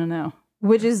don't know.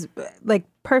 Which is like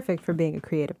perfect for being a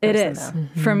creative person. It is.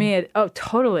 Though. For me,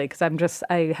 totally, because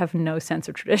I have no sense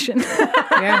of tradition.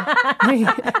 Yeah.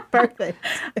 Perfect.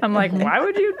 I'm like, why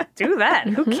would you do that?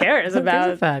 Who cares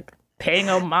about Fuck. paying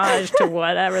homage to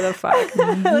whatever the fuck?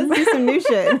 Let's do some new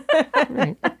shit.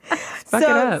 Fuck it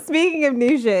up. Speaking of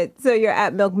new shit, so you're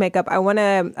at Milk Makeup. I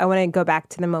wanna go back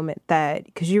to the moment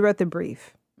because you wrote the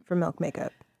brief for Milk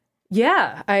Makeup.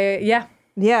 Yeah.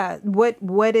 Yeah.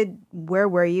 Where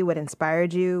were you? What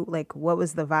inspired you? Like, what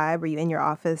was the vibe? Were you in your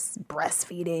office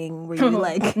breastfeeding? Were you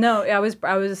like, No,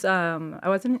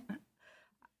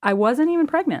 I wasn't even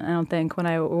pregnant, I don't think, when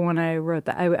I wrote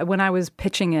that. When I was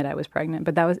pitching it, I was pregnant,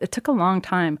 but it took a long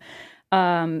time.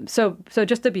 So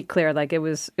just to be clear, like it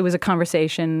was a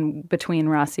conversation between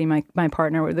Rossi, my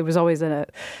partner, where there was always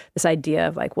this idea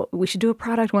of like, well, we should do a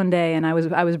product one day. And I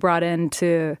was brought in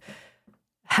to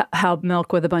help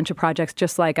Milk with a bunch of projects,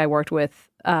 just like I worked with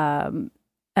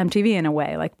MTV in a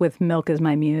way, like with Milk as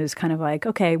my muse, kind of like,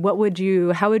 okay,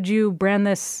 how would you brand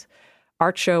this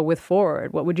art show with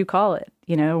Forward? What would you call it?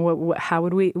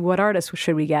 What artists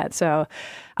should we get? So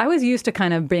I was used to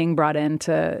kind of being brought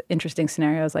into interesting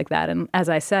scenarios like that. And as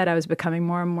I said, I was becoming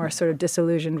more and more sort of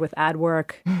disillusioned with ad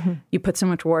work. You put so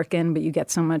much work in, but you get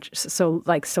so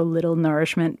little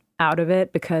nourishment out of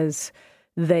it, because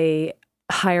they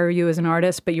hire you as an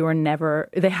artist, but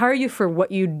they hire you for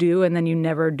what you do, and then you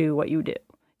never do what you do.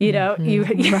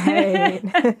 right?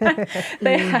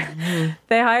 They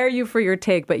hire you for your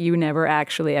take, but you never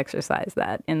actually exercise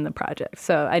that in the project.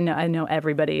 So I know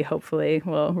everybody hopefully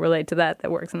will relate to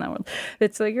that works in that world.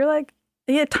 It's like you're like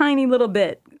a tiny little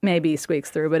bit maybe squeaks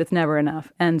through, but it's never enough,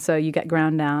 and so you get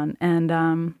ground down.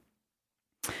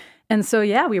 And so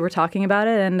yeah, we were talking about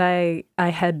it, and I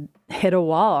had hit a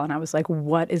wall, and I was like,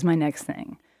 what is my next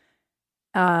thing?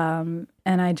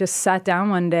 I just sat down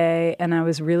one day and I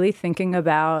was really thinking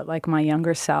about like my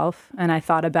younger self. And I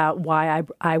thought about why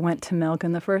I went to Milk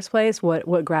in the first place,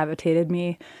 what gravitated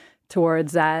me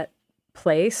towards that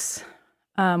place,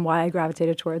 why I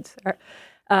gravitated towards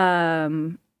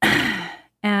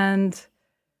and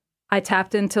I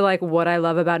tapped into like what I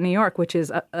love about New York, which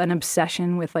is an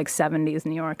obsession with like 70s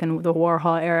New York and the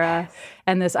Warhol era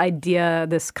and this idea,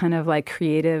 this kind of like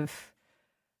creative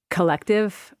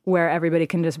collective where everybody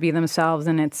can just be themselves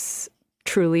and it's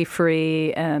truly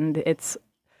free and it's,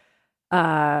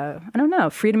 I don't know,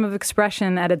 freedom of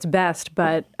expression at its best,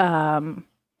 but the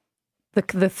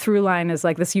through line is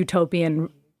like this utopian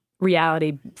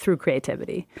reality through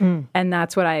creativity. And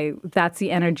that's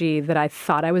the energy that I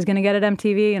thought I was going to get at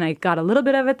MTV. And I got a little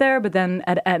bit of it there. But then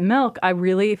at Milk, I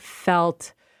really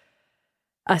felt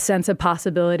a sense of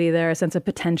possibility there, a sense of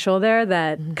potential there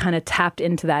that kind of tapped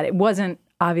into that. It wasn't,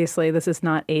 obviously, this is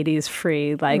not 80s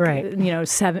free, like, you know,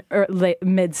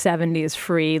 mid 70s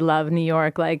free, love New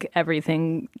York, like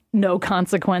everything, no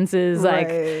consequences,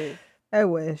 like... I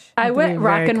wish. I went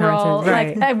rock and roll.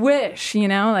 Right. Like I wish, you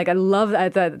know, like I love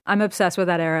that. I'm obsessed with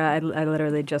that era. I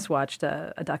literally just watched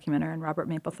a documentary on Robert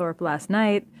Mapplethorpe last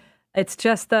night. It's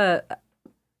just it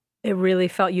really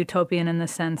felt utopian in the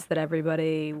sense that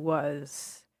everybody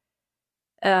was,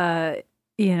 you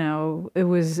know, it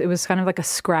was kind of like a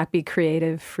scrappy,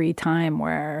 creative, free time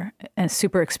where, and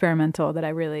super experimental that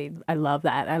I love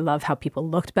that. I love how people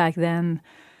looked back then.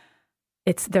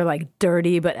 They're like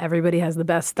dirty, but everybody has the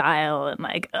best style and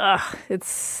like,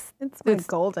 it's my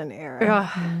golden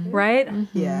era. Right?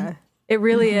 Yeah. It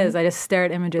really is. I just stare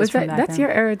at images from that. That's your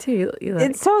era too.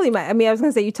 It's totally I was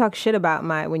gonna say you talk shit about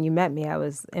when you met me, I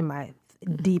was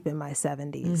deep in my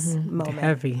 70s moment.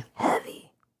 Heavy.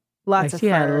 Lots Like of she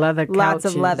had fur, leather lots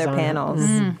of couches leather on. panels.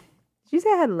 Did you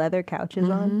say I had leather couches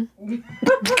on?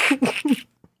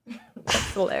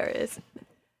 That's hilarious.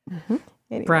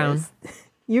 Anyways. Brown.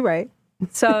 You're right.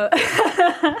 So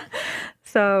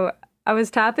I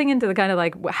was tapping into the kind of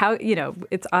like how, you know,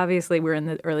 it's obviously we're in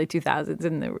the early 2000s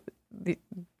and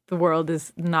the world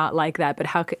is not like that, but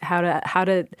how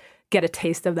to get a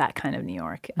taste of that kind of New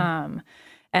York.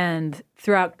 And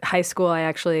throughout high school, I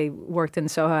actually worked in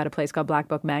Soho at a place called Black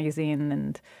Book Magazine,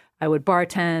 and I would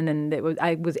bartend, and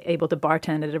I was able to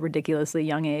bartend at a ridiculously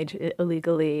young age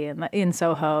illegally and in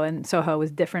Soho, and Soho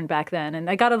was different back then, and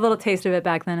I got a little taste of it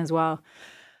back then as well.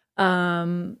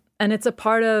 And it's a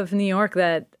part of New York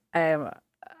that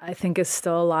I think is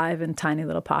still alive in tiny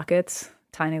little pockets,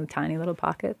 tiny little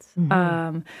pockets.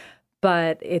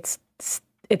 But it's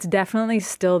definitely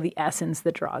still the essence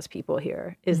that draws people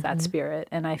here is that spirit.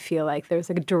 And I feel like there's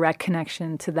a direct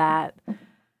connection to that.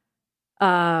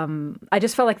 I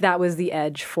just felt like that was the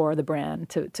edge for the brand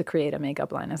to create a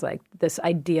makeup line, is like this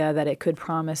idea that it could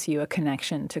promise you a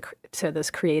connection to this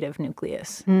creative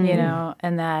nucleus, you know,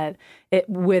 and that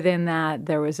within that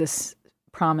there was this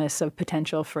promise of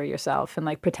potential for yourself and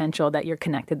like potential that you're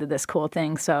connected to this cool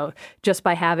thing. So just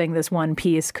by having this one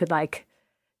piece could like,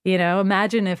 you know,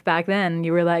 imagine if back then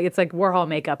you were like, it's like Warhol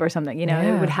makeup or something, you know,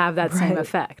 it would have that same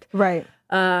effect. Right.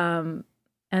 And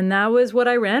that was what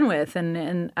I ran with,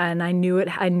 and I knew it.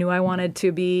 I knew I wanted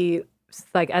to be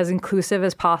like as inclusive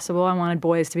as possible. I wanted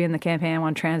boys to be in the campaign. I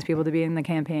wanted trans people to be in the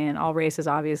campaign. All races,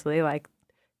 obviously, like,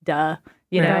 duh,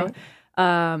 you know.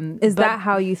 Is that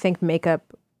how you think makeup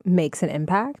makes an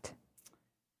impact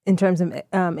in terms of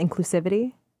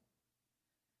inclusivity?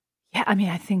 Yeah, I mean,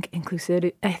 I think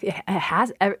inclusivity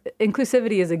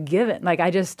is a given. Like,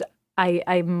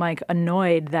 I'm like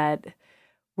annoyed that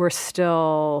we're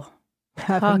still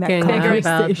talking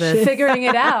about this. figuring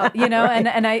it out, you know,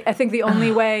 and I think the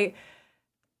only way,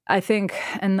 I think,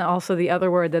 and also the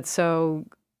other word that's so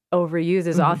overused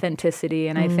is authenticity.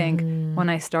 And I think when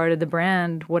I started the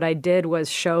brand, what I did was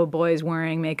show boys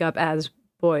wearing makeup as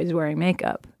boys wearing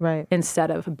makeup, right?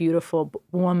 Instead of a beautiful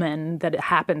woman that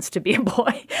happens to be a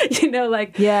boy, you know,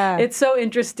 like, yeah, it's so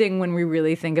interesting when we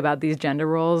really think about these gender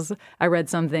roles. I read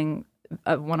something.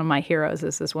 One of my heroes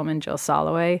is this woman, Jill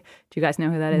Soloway. Do you guys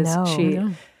know who that is?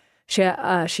 No.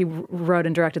 She wrote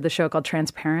and directed the show called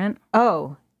Transparent.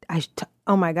 Oh,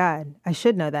 oh my God. I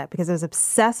should know that because I was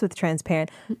obsessed with Transparent.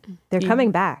 They're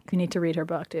coming back. You need to read her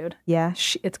book, dude. Yeah.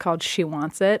 It's called She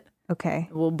Wants It. Okay.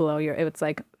 It will blow it's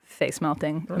like face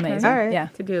melting. Okay. Amazing. All right. Yeah.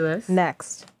 To-do list.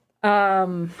 Next.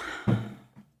 Why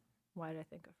did I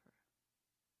think of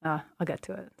her? I'll get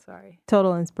to it. Sorry.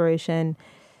 Total inspiration.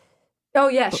 Oh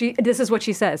yeah, this is what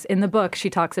she says in the book. She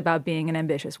talks about being an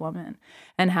ambitious woman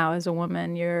and how, as a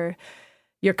woman, you're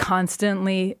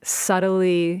constantly,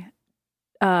 subtly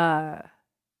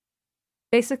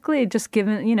basically just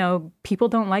given, people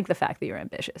don't like the fact that you're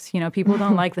ambitious. People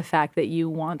don't like the fact that you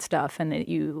want stuff and that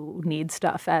you need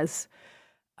stuff as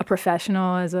a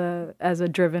professional, as a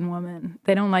driven woman.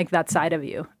 They don't like that side of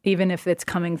you, even if it's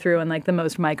coming through in like the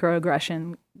most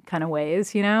microaggression kind of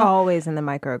ways, Always in the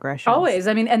microaggressions. Always.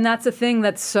 I mean, and that's the thing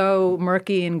that's so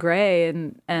murky and gray,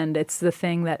 and it's the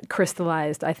thing that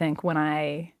crystallized, I think, when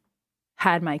I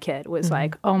had my kid, was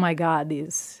like, oh my God,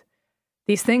 these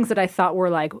things that I thought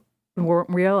weren't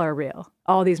real are real.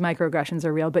 All these microaggressions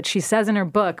are real. But she says in her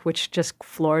book, which just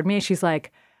floored me, she's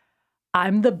like,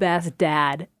 I'm the best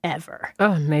dad ever.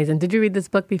 Oh, amazing. Did you read this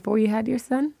book before you had your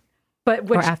son?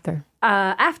 Or after?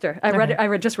 After.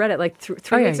 I just read it like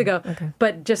 3 weeks ago. Okay.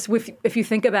 But just if you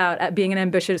think about being an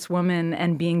ambitious woman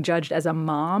and being judged as a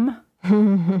mom,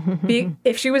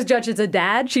 if she was judged as a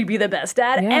dad, she'd be the best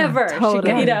dad ever.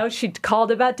 Totally. She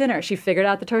called about dinner. She figured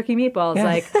out the turkey meatballs. Yeah.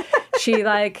 Like she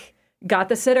got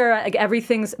the sitter, like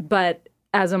everything's, but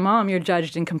as a mom, you're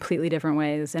judged in completely different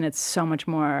ways. And it's so much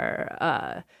more,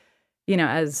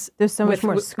 as there's so much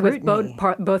more scrutiny. With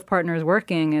both partners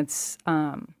working, it's,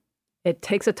 it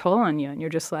takes a toll on you, and you're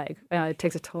just like, it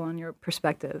takes a toll on your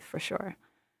perspective for sure.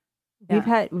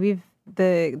 Yeah. We've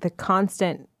the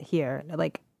constant here,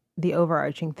 like the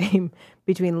overarching theme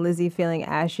between Lizzie feeling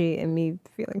ashy and me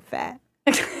feeling fat.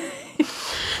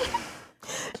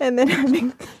 And then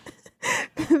having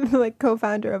like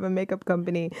co-founder of a makeup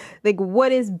company, like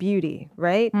what is beauty,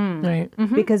 right? Right.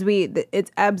 Mm-hmm. Because it's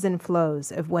ebbs and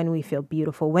flows of when we feel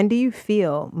beautiful. When do you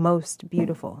feel most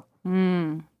beautiful?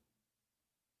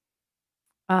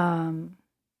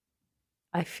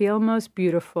 I feel most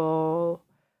beautiful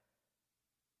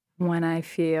when I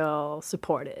feel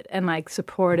supported, and like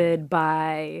supported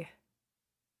by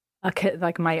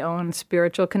like my own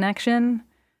spiritual connection,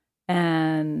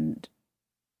 and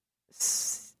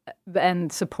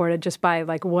supported just by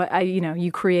like what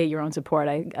you create your own support,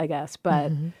 I guess.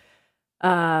 But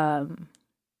I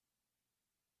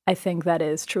think that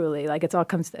is truly like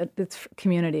it's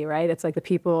community, right? It's like the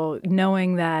people,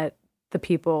 knowing that the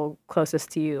people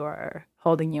closest to you are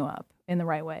holding you up in the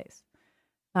right ways.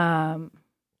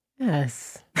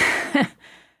 Yes.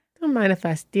 Don't mind if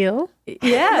I steal.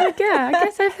 Yeah. Like, yeah, I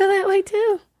guess I feel that way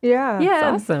too. Yeah.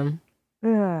 Yeah. It's awesome.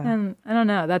 Yeah. And I don't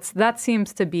know, that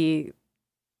seems to be,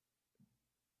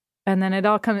 and then it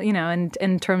all comes,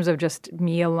 in terms of just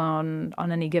me alone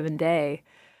on any given day.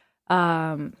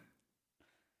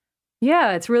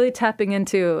 Yeah, it's really tapping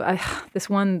into this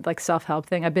one like self-help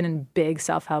thing. I've been in big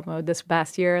self-help mode this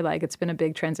past year. Like it's been a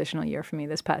big transitional year for me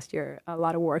this past year. A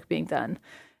lot of work being done.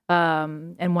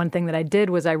 And one thing that I did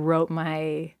was I wrote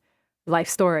my life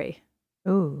story.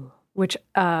 Ooh. Which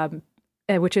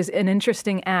is an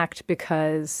interesting act,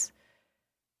 because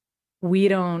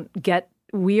we are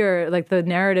like, the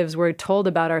narratives we're told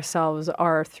about ourselves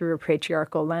are through a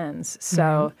patriarchal lens.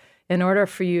 So in order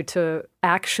for you to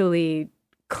actually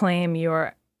claim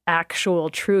your actual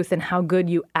truth and how good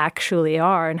you actually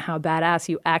are and how badass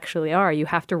you actually are, you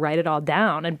have to write it all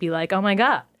down and be like, oh my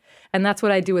God. And that's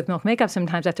what I do with Milk Makeup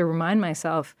sometimes. I have to remind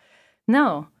myself,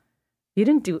 no, you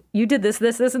did this,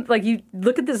 and like, you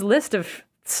look at this list of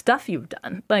stuff you've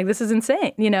done. Like, this is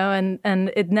insane,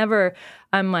 and it never,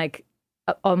 I'm like,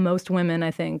 most women,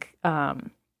 I think,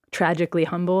 tragically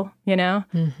humble,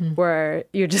 where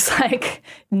you're just like,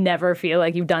 never feel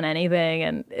like you've done anything.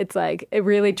 And it's like, it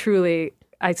really, truly,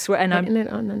 I swear. And I'm it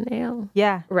on the nail.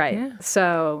 Yeah. Right. Yeah.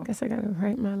 So I guess I got to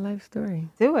write my life story.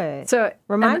 Do it. So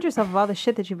remind yourself of all the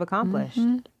shit that you've accomplished.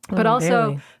 But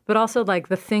also like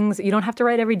the things, you don't have to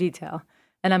write every detail.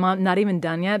 And I'm not even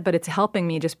done yet, but it's helping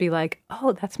me just be like,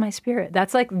 oh, that's my spirit.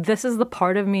 That's like, this is the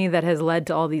part of me that has led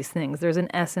to all these things. There's an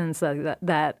essence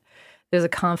that there's a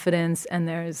confidence, and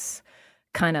there's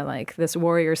kind of like this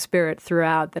warrior spirit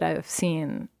throughout that I've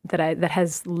seen that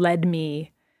has led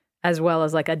me, as well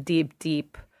as like a deep,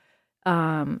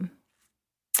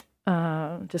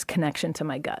 just connection to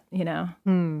my gut,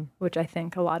 which I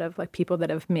think a lot of like people that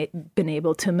have been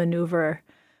able to maneuver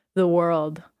the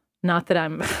world, not that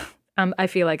I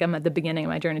feel like I'm at the beginning of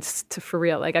my journey for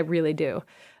real. Like I really do.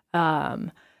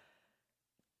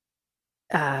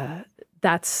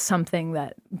 That's something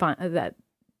that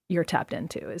you're tapped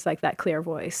into, is like that clear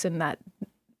voice, and that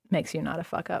makes you not a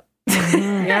fuck up.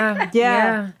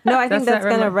 Yeah. No, I think that's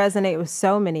going to resonate with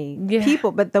so many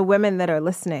people, but the women that are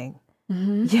listening.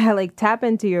 Yeah, like tap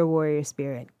into your warrior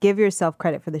spirit. Give yourself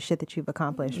credit for the shit that you've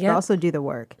accomplished, but also do the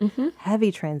work.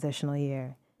 Heavy transitional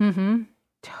year. Totally.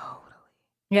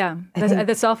 Yeah.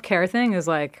 The self-care thing is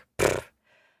like,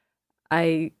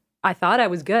 I thought I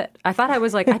was good. I thought I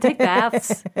was like, I take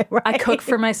baths, right. I cook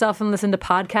for myself and listen to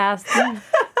podcasts,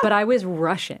 but I was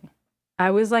rushing.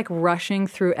 I was like rushing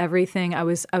through everything. I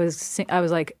was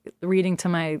like reading to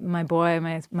my boy,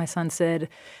 my son Sid,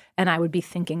 and I would be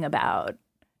thinking about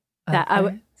that.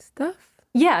 Stuff.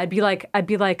 Yeah, I'd be like,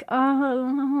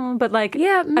 but like,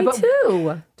 Yeah, me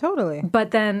too. Totally.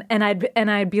 But then, and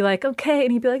I'd be like, okay,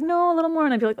 and he'd be like, no, a little more,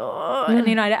 and I'd be like, oh, and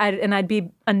you know, I'd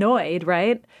be annoyed,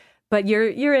 right? But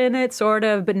you're in it, sort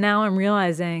of. But now I'm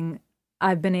realizing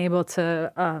I've been able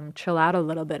to chill out a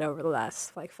little bit over the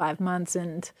last like 5 months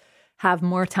and have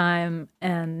more time.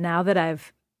 And now that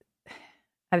I've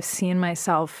seen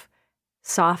myself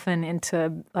soften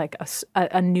into like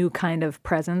a new kind of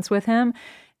presence with him,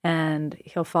 and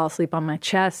he'll fall asleep on my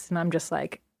chest, and I'm just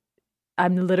like,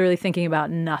 I'm literally thinking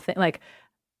about nothing. Like,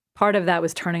 part of that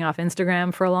was turning off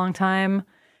Instagram for a long time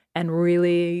and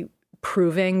really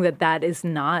proving that is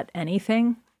not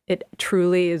anything. It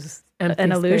truly is Empty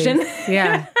an illusion. space.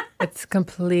 Yeah, it's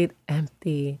complete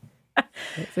empty.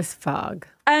 It's just fog.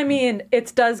 I mean,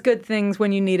 it does good things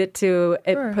when you need it to.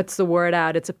 It Sure. puts the word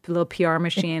out. It's a little PR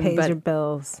machine, Pays but your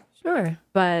bills. Sure.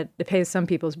 it pays some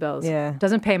people's bills. Yeah.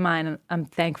 Doesn't pay mine, and I'm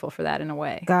thankful for that in a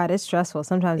way. God, it's stressful.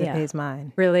 Sometimes Yeah. it pays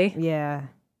mine. Really? Yeah.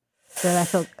 So I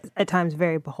feel at times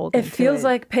very beholden. It feels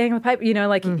like paying the pipe, you know,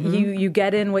 like you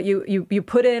get in what you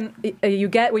put in, you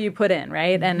get what you put in,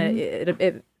 right? And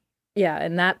it yeah,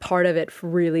 and that part of it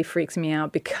really freaks me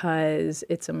out because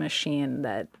it's a machine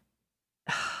that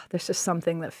there's just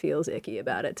something that feels icky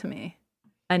about it to me.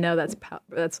 I know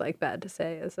that's like bad to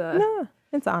say as a No,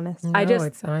 it's honest. I just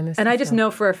it's honest. and I just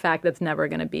know for a fact that's never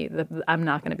going to be I'm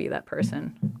not going to be that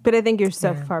person. But I think you're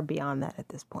so far beyond that at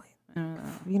this point.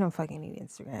 You don't fucking need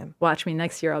Instagram. Watch me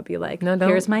next year. I'll be like, No, don't.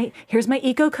 here's my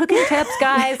eco cooking tips,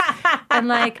 guys. And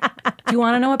like, do you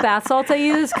want to know what bath salts I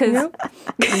use? Because Nope,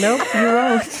 you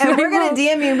won't. And we're gonna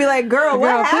DM you and be like, "Girl,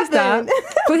 what Girl, please stop. happened?"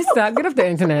 Please stop. Get off the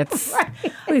internet.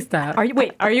 Please stop.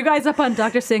 are you guys up on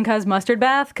Dr. Sinka's mustard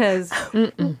bath? Because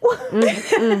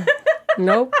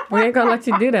Nope. We ain't gonna let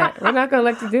you do that. We're not gonna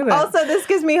let you do that. Also, this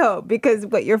gives me hope because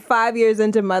you're 5 years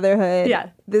into motherhood. Yeah.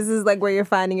 This is like where you're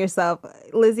finding yourself.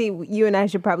 Lizzie, you and I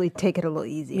should probably take it a little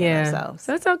easy on yeah. ourselves.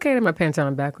 So it's okay that my pants are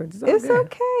on backwards. It's, all It's good.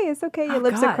 okay. It's okay. Your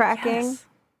lips are God, cracking. yes.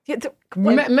 Yeah,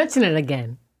 Mention it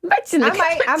again. Mention it.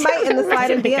 I might in the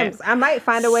sliding Mention it DMs. I might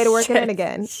find a way to work it in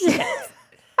again.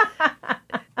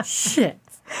 Shit.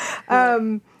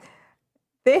 Thank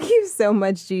you so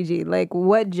much, Gigi. Like,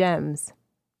 what gems?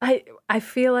 I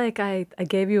feel like I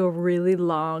gave you a really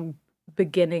long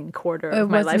beginning quarter It of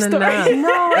my life wasn't story. enough.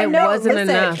 It No, wasn't listen,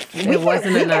 enough. It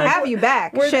wasn't We can enough. have you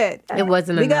back. Shit. It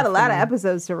wasn't We enough. got a lot for of me.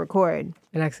 episodes to record.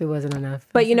 It actually wasn't enough.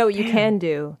 But you know what you can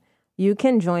do? You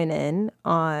can join in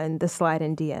on the slide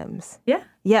in DMs. Yeah.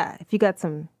 Yeah, if you got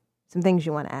some things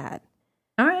you want to add.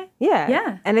 All right. Yeah.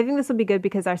 Yeah. And I think this will be good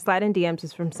because our slide in DMs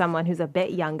is from someone who's a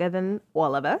bit younger than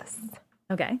all of us.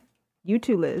 Okay. You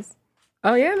too, Liz.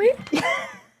 Oh yeah, me.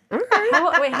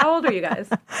 How old are you guys?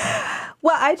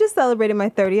 Well, I just celebrated my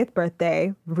 30th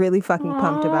birthday. Really fucking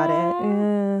pumped about it.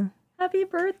 Yeah. Happy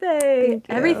birthday.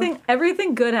 Thank you.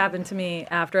 Everything good happened to me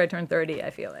after I turned 30, I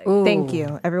feel like. Ooh. Thank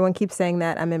you. Everyone keeps saying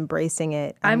that. I'm embracing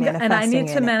it. And I need to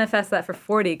manifesting it. manifest that for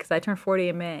 40 because I turned 40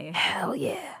 in May Hell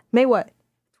yeah. May what?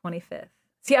 25th.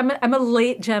 See, I'm a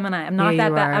late Gemini. I'm not Yeah, that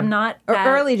you bad. are. I'm not Or that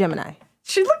early Gemini.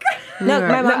 She look. No,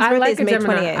 my mom's I birthday like is a May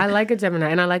Gemini. 28th. I like a Gemini,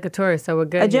 and I like a Taurus, so we're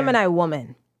good. A here. Gemini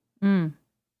woman. Yeah,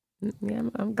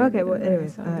 I'm good. Okay, well, with it. anyways,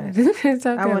 It's all all right. good. It's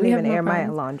okay. I won't We have even no air my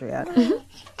problems. laundry out.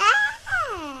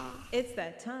 It's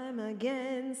that time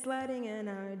again, sliding in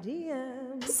our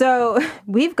DMs. So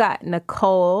we've got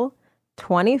Nicole,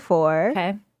 24.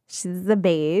 Okay. She's a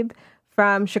babe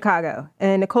from Chicago.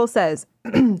 And Nicole says,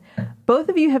 both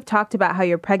of you have talked about how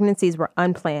your pregnancies were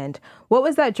unplanned. What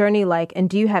was that journey like? And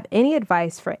do you have any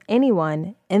advice for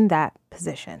anyone in that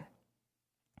position?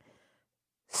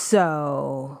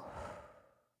 So,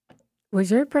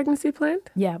 Was your pregnancy planned?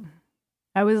 Yeah.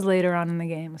 I was later on in the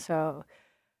game, so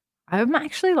I'm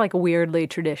actually like weirdly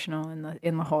traditional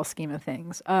in the whole scheme of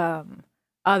things.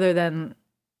 Other than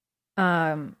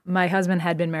my husband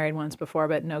had been married once before,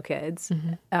 but no kids.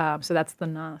 So that's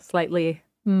the slightly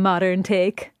modern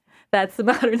take. That's the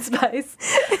modern spice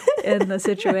in the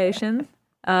situation.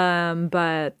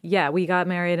 But yeah, we got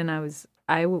married, and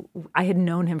I had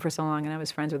known him for so long, and I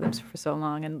was friends with him for so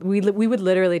long, and we would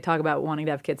literally talk about wanting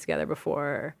to have kids together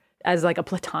before as like a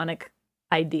platonic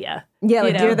idea. yeah,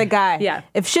 like you know? you're the guy. Yeah.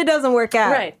 If shit doesn't work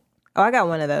out. Right. Oh, I got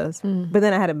one of those. But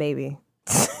then I had a baby.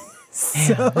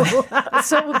 So,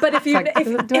 but if you Like,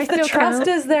 if, do I if the still trust count?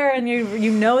 is there and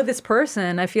you know this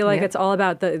person, I feel like Yeah. it's all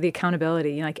about the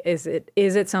accountability. Like, is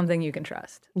it something you can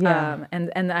trust? Yeah.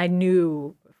 And I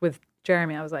knew with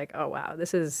Jeremy, I was like, oh wow,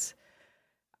 this is.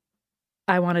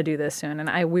 I want to do this soon.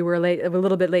 And we were a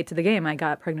little bit late to the game. I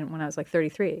got pregnant when I was like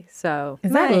 33. So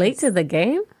Is that late to the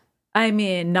game? I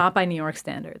mean, not by New York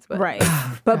standards, but Right.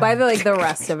 But by the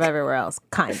rest of everywhere else,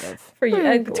 kind of. for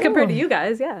you, compared to you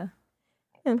guys, yeah.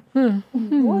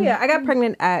 Well, yeah, I got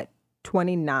pregnant at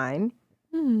 29.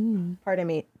 Pardon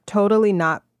me. Totally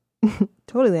not,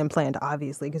 totally unplanned,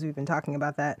 obviously, because we've been talking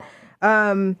about that.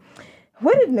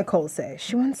 What did Nicole say?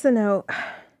 She wants to know,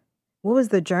 what was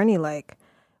the journey like?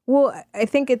 Well, I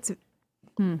think it's,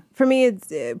 for me,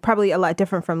 it's probably a lot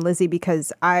different from Lizzie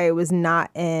because I was not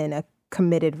in a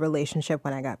committed relationship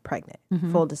when I got pregnant.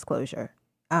 Full disclosure.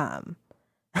 I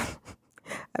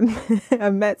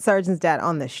met Sergeant's dad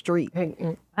on the street.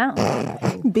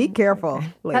 Wow. Be careful,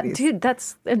 ladies. Dude,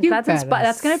 that's going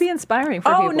to be inspiring for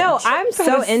Oh people. no, I'm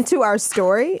so into our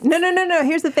story. No.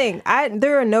 Here's the thing.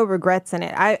 There are no regrets in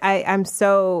it. I'm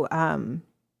so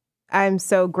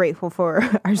grateful for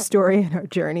our story and our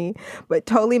journey, but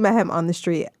totally met him on the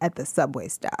street at the subway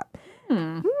stop.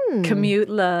 Commute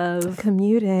love.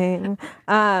 Commuting.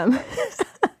 And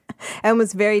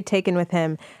was very taken with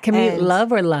him. Commute And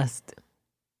love or lust?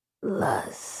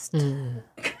 lust. You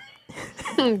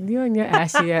and your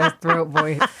ashy ass throat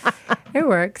voice. It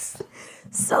works.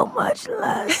 So much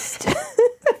lust.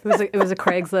 It was a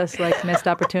Craigslist like missed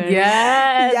opportunity.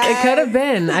 Yes, Yes. it could have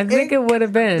been. I think it would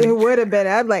have It been. would have been.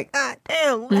 I'm like, God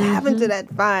damn, what happened to that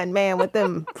fine man with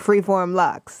them freeform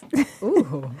locks?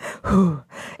 Ooh.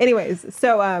 Anyways,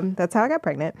 so that's how I got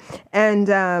pregnant.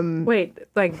 And Wait,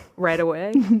 like right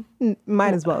away?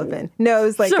 might as well have been. No, it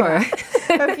was like Sure.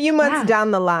 a few months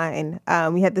down the line.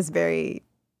 We had this very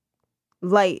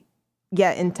light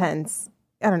yet intense.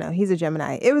 I don't know. He's a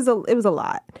Gemini. It was a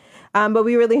lot. But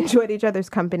we really enjoyed each other's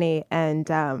company. And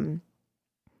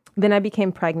then I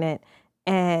became pregnant.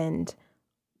 And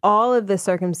all of the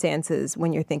circumstances,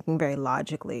 when you're thinking very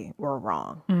logically, were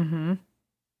wrong. Mm-hmm.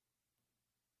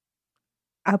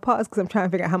 I pause because I'm trying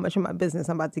to figure out how much of my business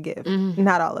I'm about to give.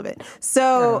 Not all of it.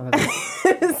 So,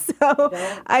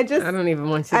 I don't even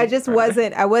want you. I just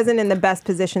wasn't. I wasn't in the best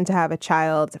position to have a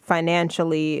child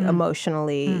financially,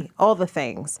 emotionally, all the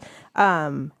things.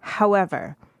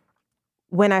 However,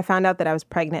 when I found out that I was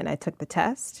pregnant and I took the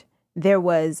test, there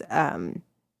was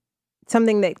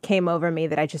something that came over me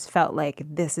that I just felt like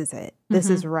this is it. This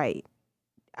is right.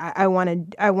 I want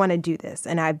to do this.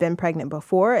 And I've been pregnant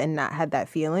before and not had that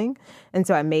feeling. And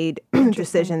so I made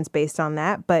decisions based on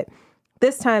that. But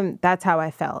this time, that's how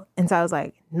I felt. And so I was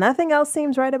like, nothing else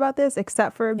seems right about this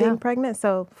except for being pregnant.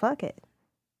 So fuck it.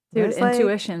 Dude, It's like,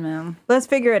 intuition, man. let's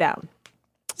figure it out.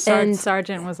 And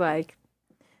Sergeant was like,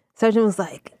 Sergeant was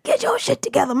like, get your shit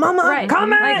together, mama. right.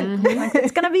 Come on. Like,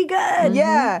 it's going to be good.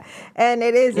 Yeah. And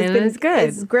it is. It's good.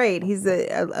 It's great. He's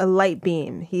a light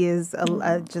beam. He is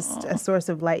just a source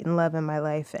of light and love in my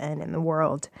life and in the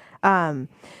world.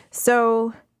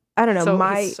 So, I don't know. So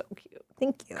he's so cute.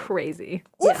 Thank you. Crazy.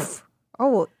 Oof. I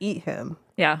will eat him.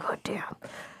 Yeah. God damn.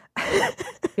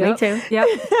 Me too. Yep.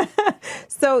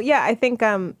 So, yeah, I think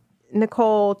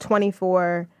Nicole,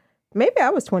 24. Maybe I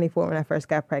was 24 when I first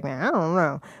got pregnant. I don't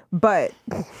know. But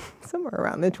somewhere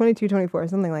around there, 22, 24,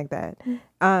 something like that.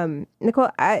 Nicole,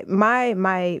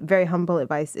 my very humble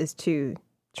advice is to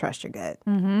trust your gut.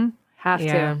 Have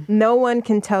Yeah. to. No one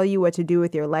can tell you what to do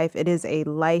with your life. It is a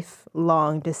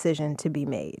lifelong decision to be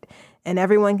made. And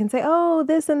everyone can say, oh,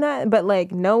 this and that. But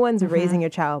like, no one's raising your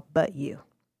child but you.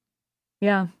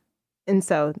 Yeah. And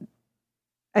so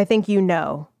I think you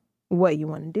know what you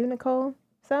want to do, Nicole.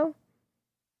 So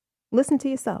listen to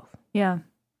yourself. Yeah.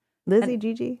 Lizzie,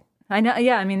 Gigi. I know.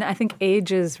 Yeah. I mean, I think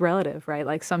age is relative, right?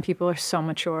 Like some people are so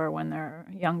mature when they're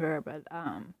younger, but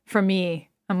for me,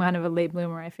 I'm kind of a late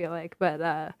bloomer, I feel like.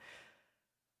 But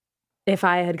if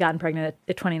I had gotten pregnant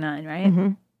at 29,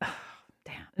 right?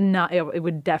 It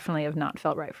would definitely have not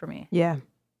felt right for me Yeah.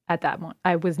 at that moment.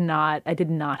 I did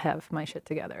not have my shit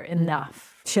together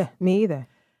enough. Me either.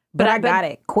 But I got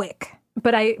it quick.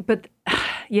 But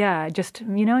yeah, just,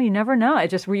 you never know.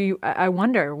 I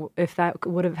wonder if that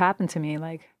would have happened to me.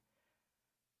 Like,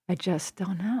 I just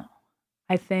don't know.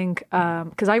 I think,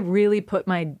 because I really put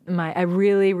I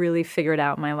really figured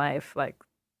out my life, like,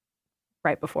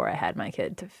 right before I had my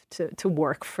kid to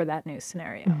work for that new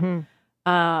scenario.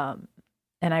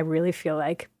 And I really feel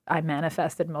like I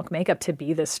manifested Milk Makeup to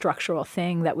be this structural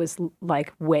thing that was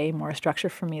like way more structure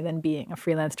for me than being a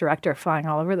freelance director flying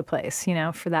all over the place.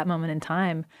 For that moment in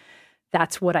time,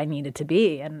 that's what I needed to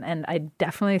be. And I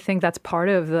definitely think that's part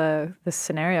of the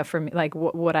scenario for me, like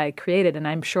what I created. And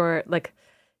I'm sure like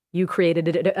you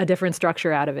created a different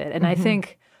structure out of it. And I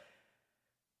think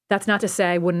that's not to say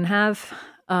I wouldn't have.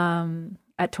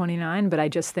 I at 29, but I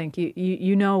just think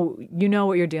you know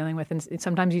what you're dealing with, and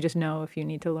sometimes you just know if you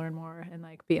need to learn more and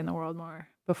like be in the world more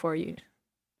before you.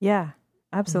 Yeah,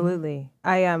 absolutely.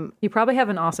 You probably have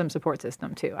an awesome support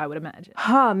system too, I would imagine.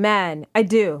 Oh man, I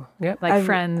do. Yep. Like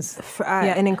friends.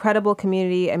 An incredible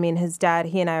community. I mean, his dad,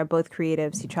 he and I are both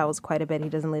creatives. He travels quite a bit. He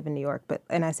doesn't live in New York,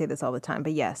 and I say this all the time,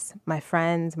 but yes, my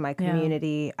friends, my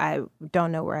community, I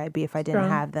don't know where I'd be if I didn't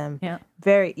have them. Yeah.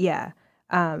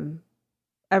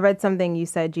 I read something you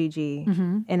said, Gigi,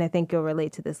 and I think you'll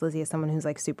relate to this, Lizzie, as someone who's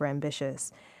like super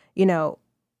ambitious. It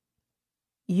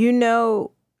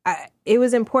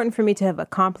was important for me to have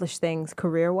accomplished things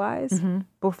career-wise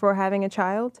before having a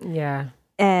child. Yeah.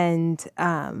 And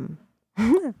I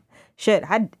had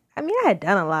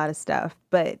done a lot of stuff,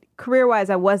 but career-wise,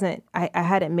 I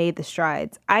hadn't made the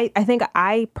strides. I think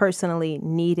I personally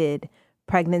needed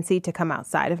pregnancy to come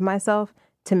outside of myself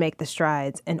to make the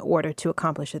strides in order to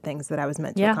accomplish the things that I was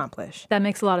meant to accomplish. That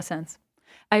makes a lot of sense.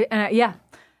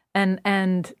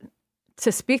 And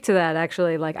to speak to that,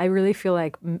 actually, like I really feel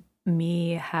like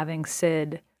me having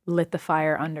Sid lit the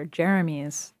fire under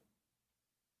Jeremy's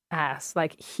ass.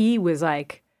 Like he was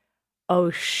like,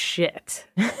 oh shit,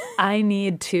 I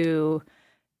need to,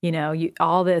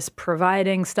 all this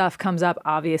providing stuff comes up,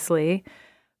 obviously,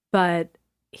 but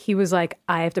he was like,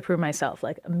 I have to prove myself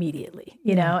like immediately,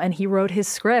 you know? And he wrote his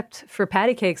script for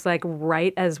Patty Cakes like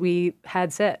right as we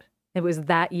had Sid. It was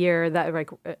that year that like,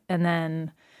 and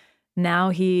then now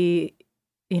he,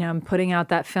 putting out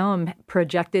that film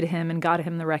projected him and got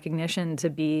him the recognition to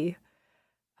be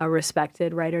a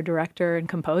respected writer, director, and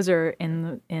composer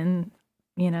in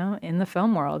the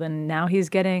film world. And now he's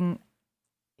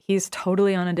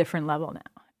totally on a different level now.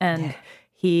 And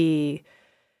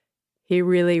I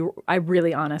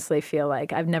really honestly feel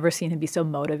like I've never seen him be so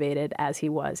motivated as he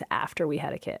was after we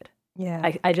had a kid.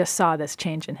 Yeah. I just saw this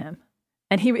change in him.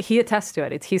 And he attests to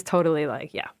it. He's totally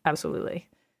like, yeah, absolutely.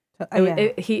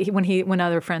 When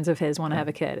other friends of his want to have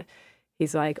a kid,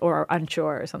 he's like, or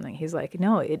unsure or something, he's like,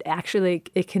 no, it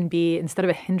can be, instead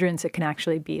of a hindrance, it can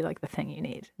actually be like the thing you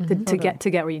need to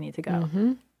get where you need to go.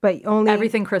 Mm-hmm. But only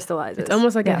everything crystallizes. It's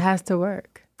almost like it has to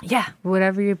work. Yeah.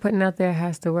 Whatever you're putting out there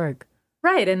has to work.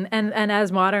 Right. And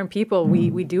as modern people,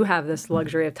 we do have this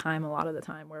luxury of time a lot of the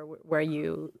time where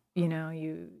you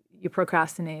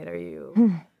procrastinate or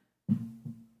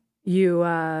you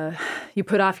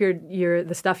put off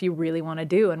the stuff you really want to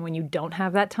do, and when you don't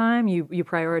have that time, you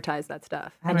prioritize that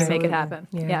stuff and you make it happen.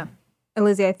 Yeah. And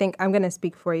Lizzie, I think I'm going to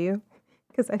speak for you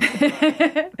because I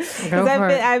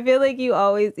feel like you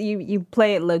always you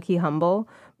play it low key humble,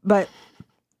 but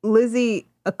Lizzie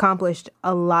accomplished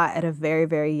a lot at a very,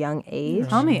 very young age.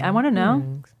 Tell me, I want to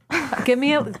know. Can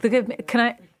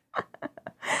I?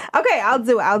 Okay,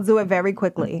 I'll do it very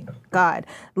quickly. God,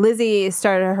 Lizzie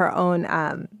started her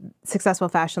own successful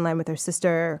fashion line with her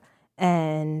sister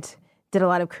and did a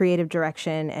lot of creative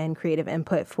direction and creative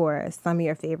input for some of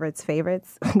your favorites.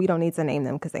 We don't need to name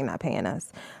them because they're not paying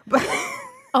us. But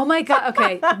oh my God,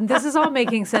 okay, this is all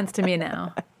making sense to me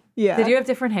now. Yeah. Did you have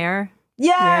different hair?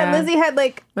 Yeah, Lizzie had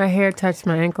like... My hair touched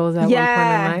my ankles at one point in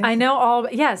life. I know all...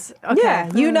 Yes. Okay.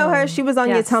 Yeah, you know her. She was on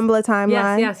your Tumblr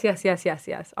timeline. Yes.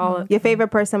 All your favorite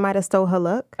person might have stole her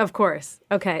look. Of course.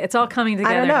 Okay, it's all coming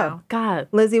together I don't know. now. God.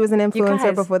 Lizzie was an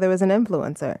influencer before there was an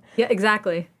influencer. Yeah,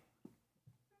 exactly.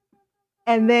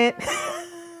 And then...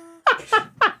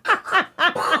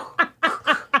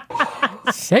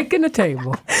 Shaking the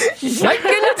table. Shaking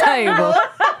the table.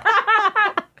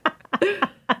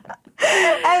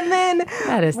 And then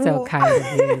that is so kind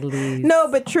of you, Lise. No,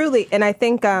 but truly, and I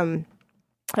think I'm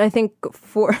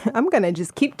gonna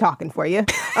just keep talking for you.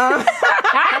 That's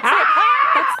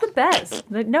the best.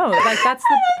 No, like that's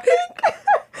the.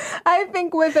 I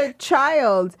think with a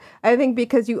child, I think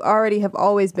because you already have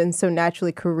always been so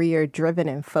naturally career driven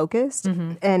and focused,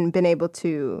 and been able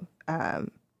to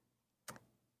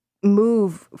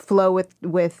flow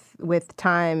with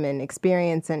time and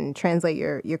experience and translate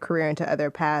your career into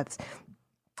other paths.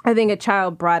 I think a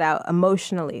child brought out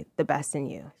emotionally the best in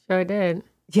you. Sure did.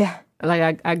 Yeah.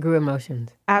 Like I grew emotions.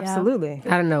 Absolutely.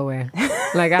 Out of nowhere.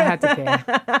 Like I had to care.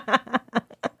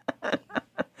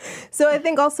 So I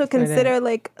think also consider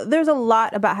like there's a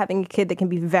lot about having a kid that can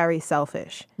be very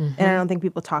selfish. And I don't think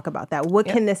people talk about that. What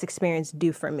can this experience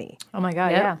do for me? Oh my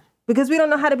God, yeah. Because we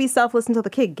don't know how to be selfless until the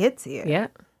kid gets here. Yeah.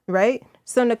 Right?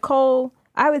 So Nicole,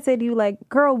 I would say to you like,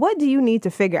 girl, what do you need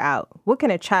to figure out? What can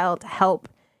a child help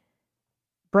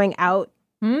bring out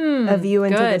of you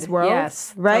into this world?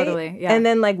 Yes, right? Totally, yeah. And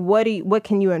then like what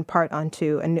can you impart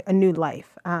onto a new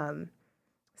life?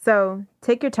 So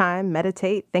take your time,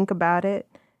 meditate, think about it,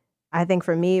 I think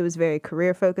for me, it was very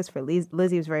career focused. For Lizzie,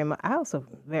 it was very I also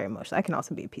very emotional. I can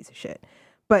also be a piece of shit.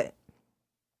 But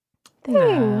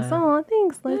thanks. Oh,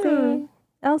 thanks, Lizzie.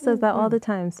 Elle says that all the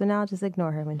time. So now I'll just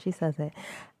ignore her when she says it.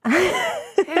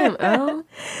 Damn, Elle.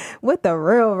 With the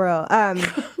real.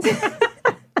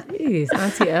 Jeez,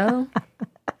 Auntie Elle.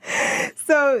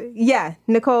 So, yeah,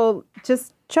 Nicole,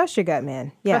 just trust your gut,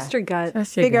 man. Yeah. Trust your gut.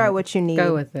 Figure out what you need.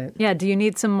 Go with it. Yeah. Do you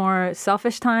need some more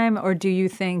selfish time, or do you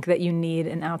think that you need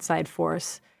an outside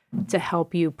force to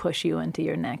help you push you into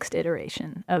your next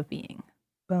iteration of being?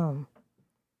 Boom.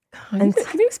 Can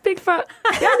you speak for?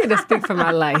 Y'all need to speak for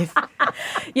my life.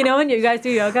 You know when you guys do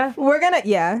yoga? We're going to,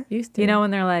 yeah. Used to. You know when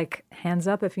they're like, hands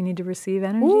up if you need to receive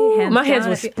energy? My hands down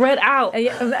were if you- spread out.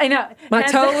 Yeah, I know. My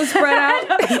Hands toes spread out.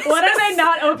 What are they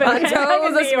not open? My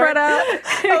toes are spread out.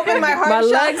 Open my heart My chakra.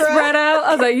 legs spread out.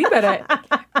 I was like, you better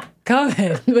come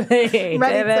in. Hey,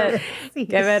 Ready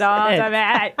Give it all to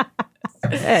me.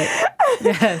 hey.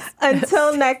 Yes.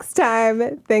 Until next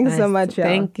time, thanks so much, y'all.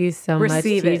 Thank you so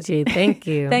Receive much, it. Gigi. Thank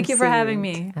you. Thank you for having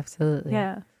me. Absolutely.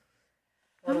 Yeah.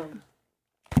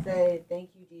 Say thank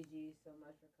you, Gigi, so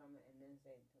much for coming, and then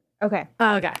say. Okay.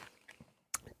 Okay.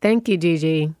 Thank you,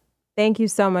 Gigi. Thank you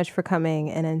so much for coming.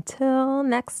 And until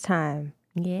next time.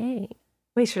 Yay.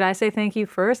 Wait, should I say thank you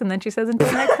first and then she says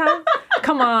until next time?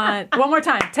 Come on. One more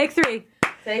time. Take 3.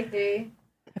 Safety.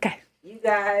 Okay. You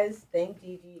guys, thank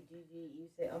Gigi. Gigi, you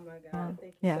say, oh my God,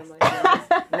 thank you yes. so much.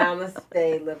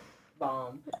 Namaste, lip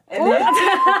balm. And then,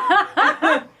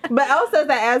 But Elle says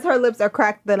that as her lips are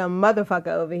cracked than a motherfucker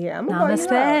over here. I'm gonna call you out.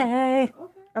 Namaste.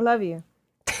 I love you.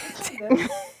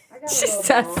 She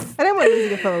says, I didn't want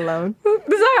Lizzie to feel alone.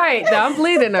 it's all right. No, I'm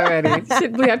bleeding already.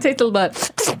 Shit, I taste a little blood.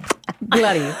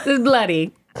 Bloody. This is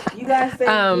bloody. you guys say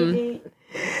Gigi.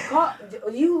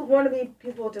 You want to be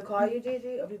people to call you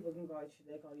Gigi, or people can call you, should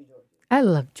they call you Georgie? I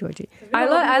love Georgie.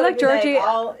 I like Georgie.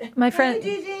 My friend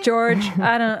Gigi. George.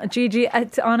 I don't. Gigi.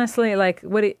 It's honestly like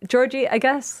Georgie. I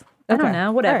guess. I don't Okay.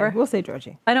 know. Whatever. All right, we'll say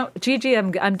Georgie. I don't. Gigi.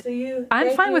 I'm you. I'm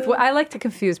Thank fine with you. what I like to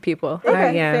confuse people.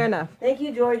 Okay, yeah. fair enough. Thank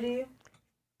you, Georgie.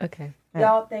 Okay.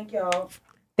 Y'all, thank y'all.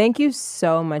 Thank you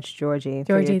so much, Georgie, for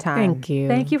Georgie, your time. thank you.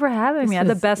 Thank you for having me. I'm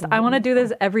the is best. I want to do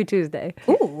this every Tuesday.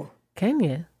 Ooh. Can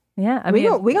you? Yeah. I We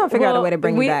mean, gonna figure out a way to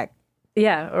bring you back.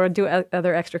 Yeah, or do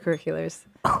other extracurriculars.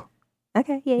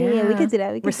 Okay, yeah, we could do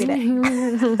that. We could do that.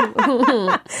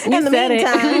 In the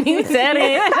meantime. You said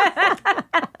it.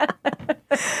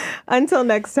 Until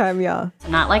next time, y'all.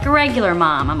 I'm not like a regular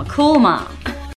mom. I'm a cool mom.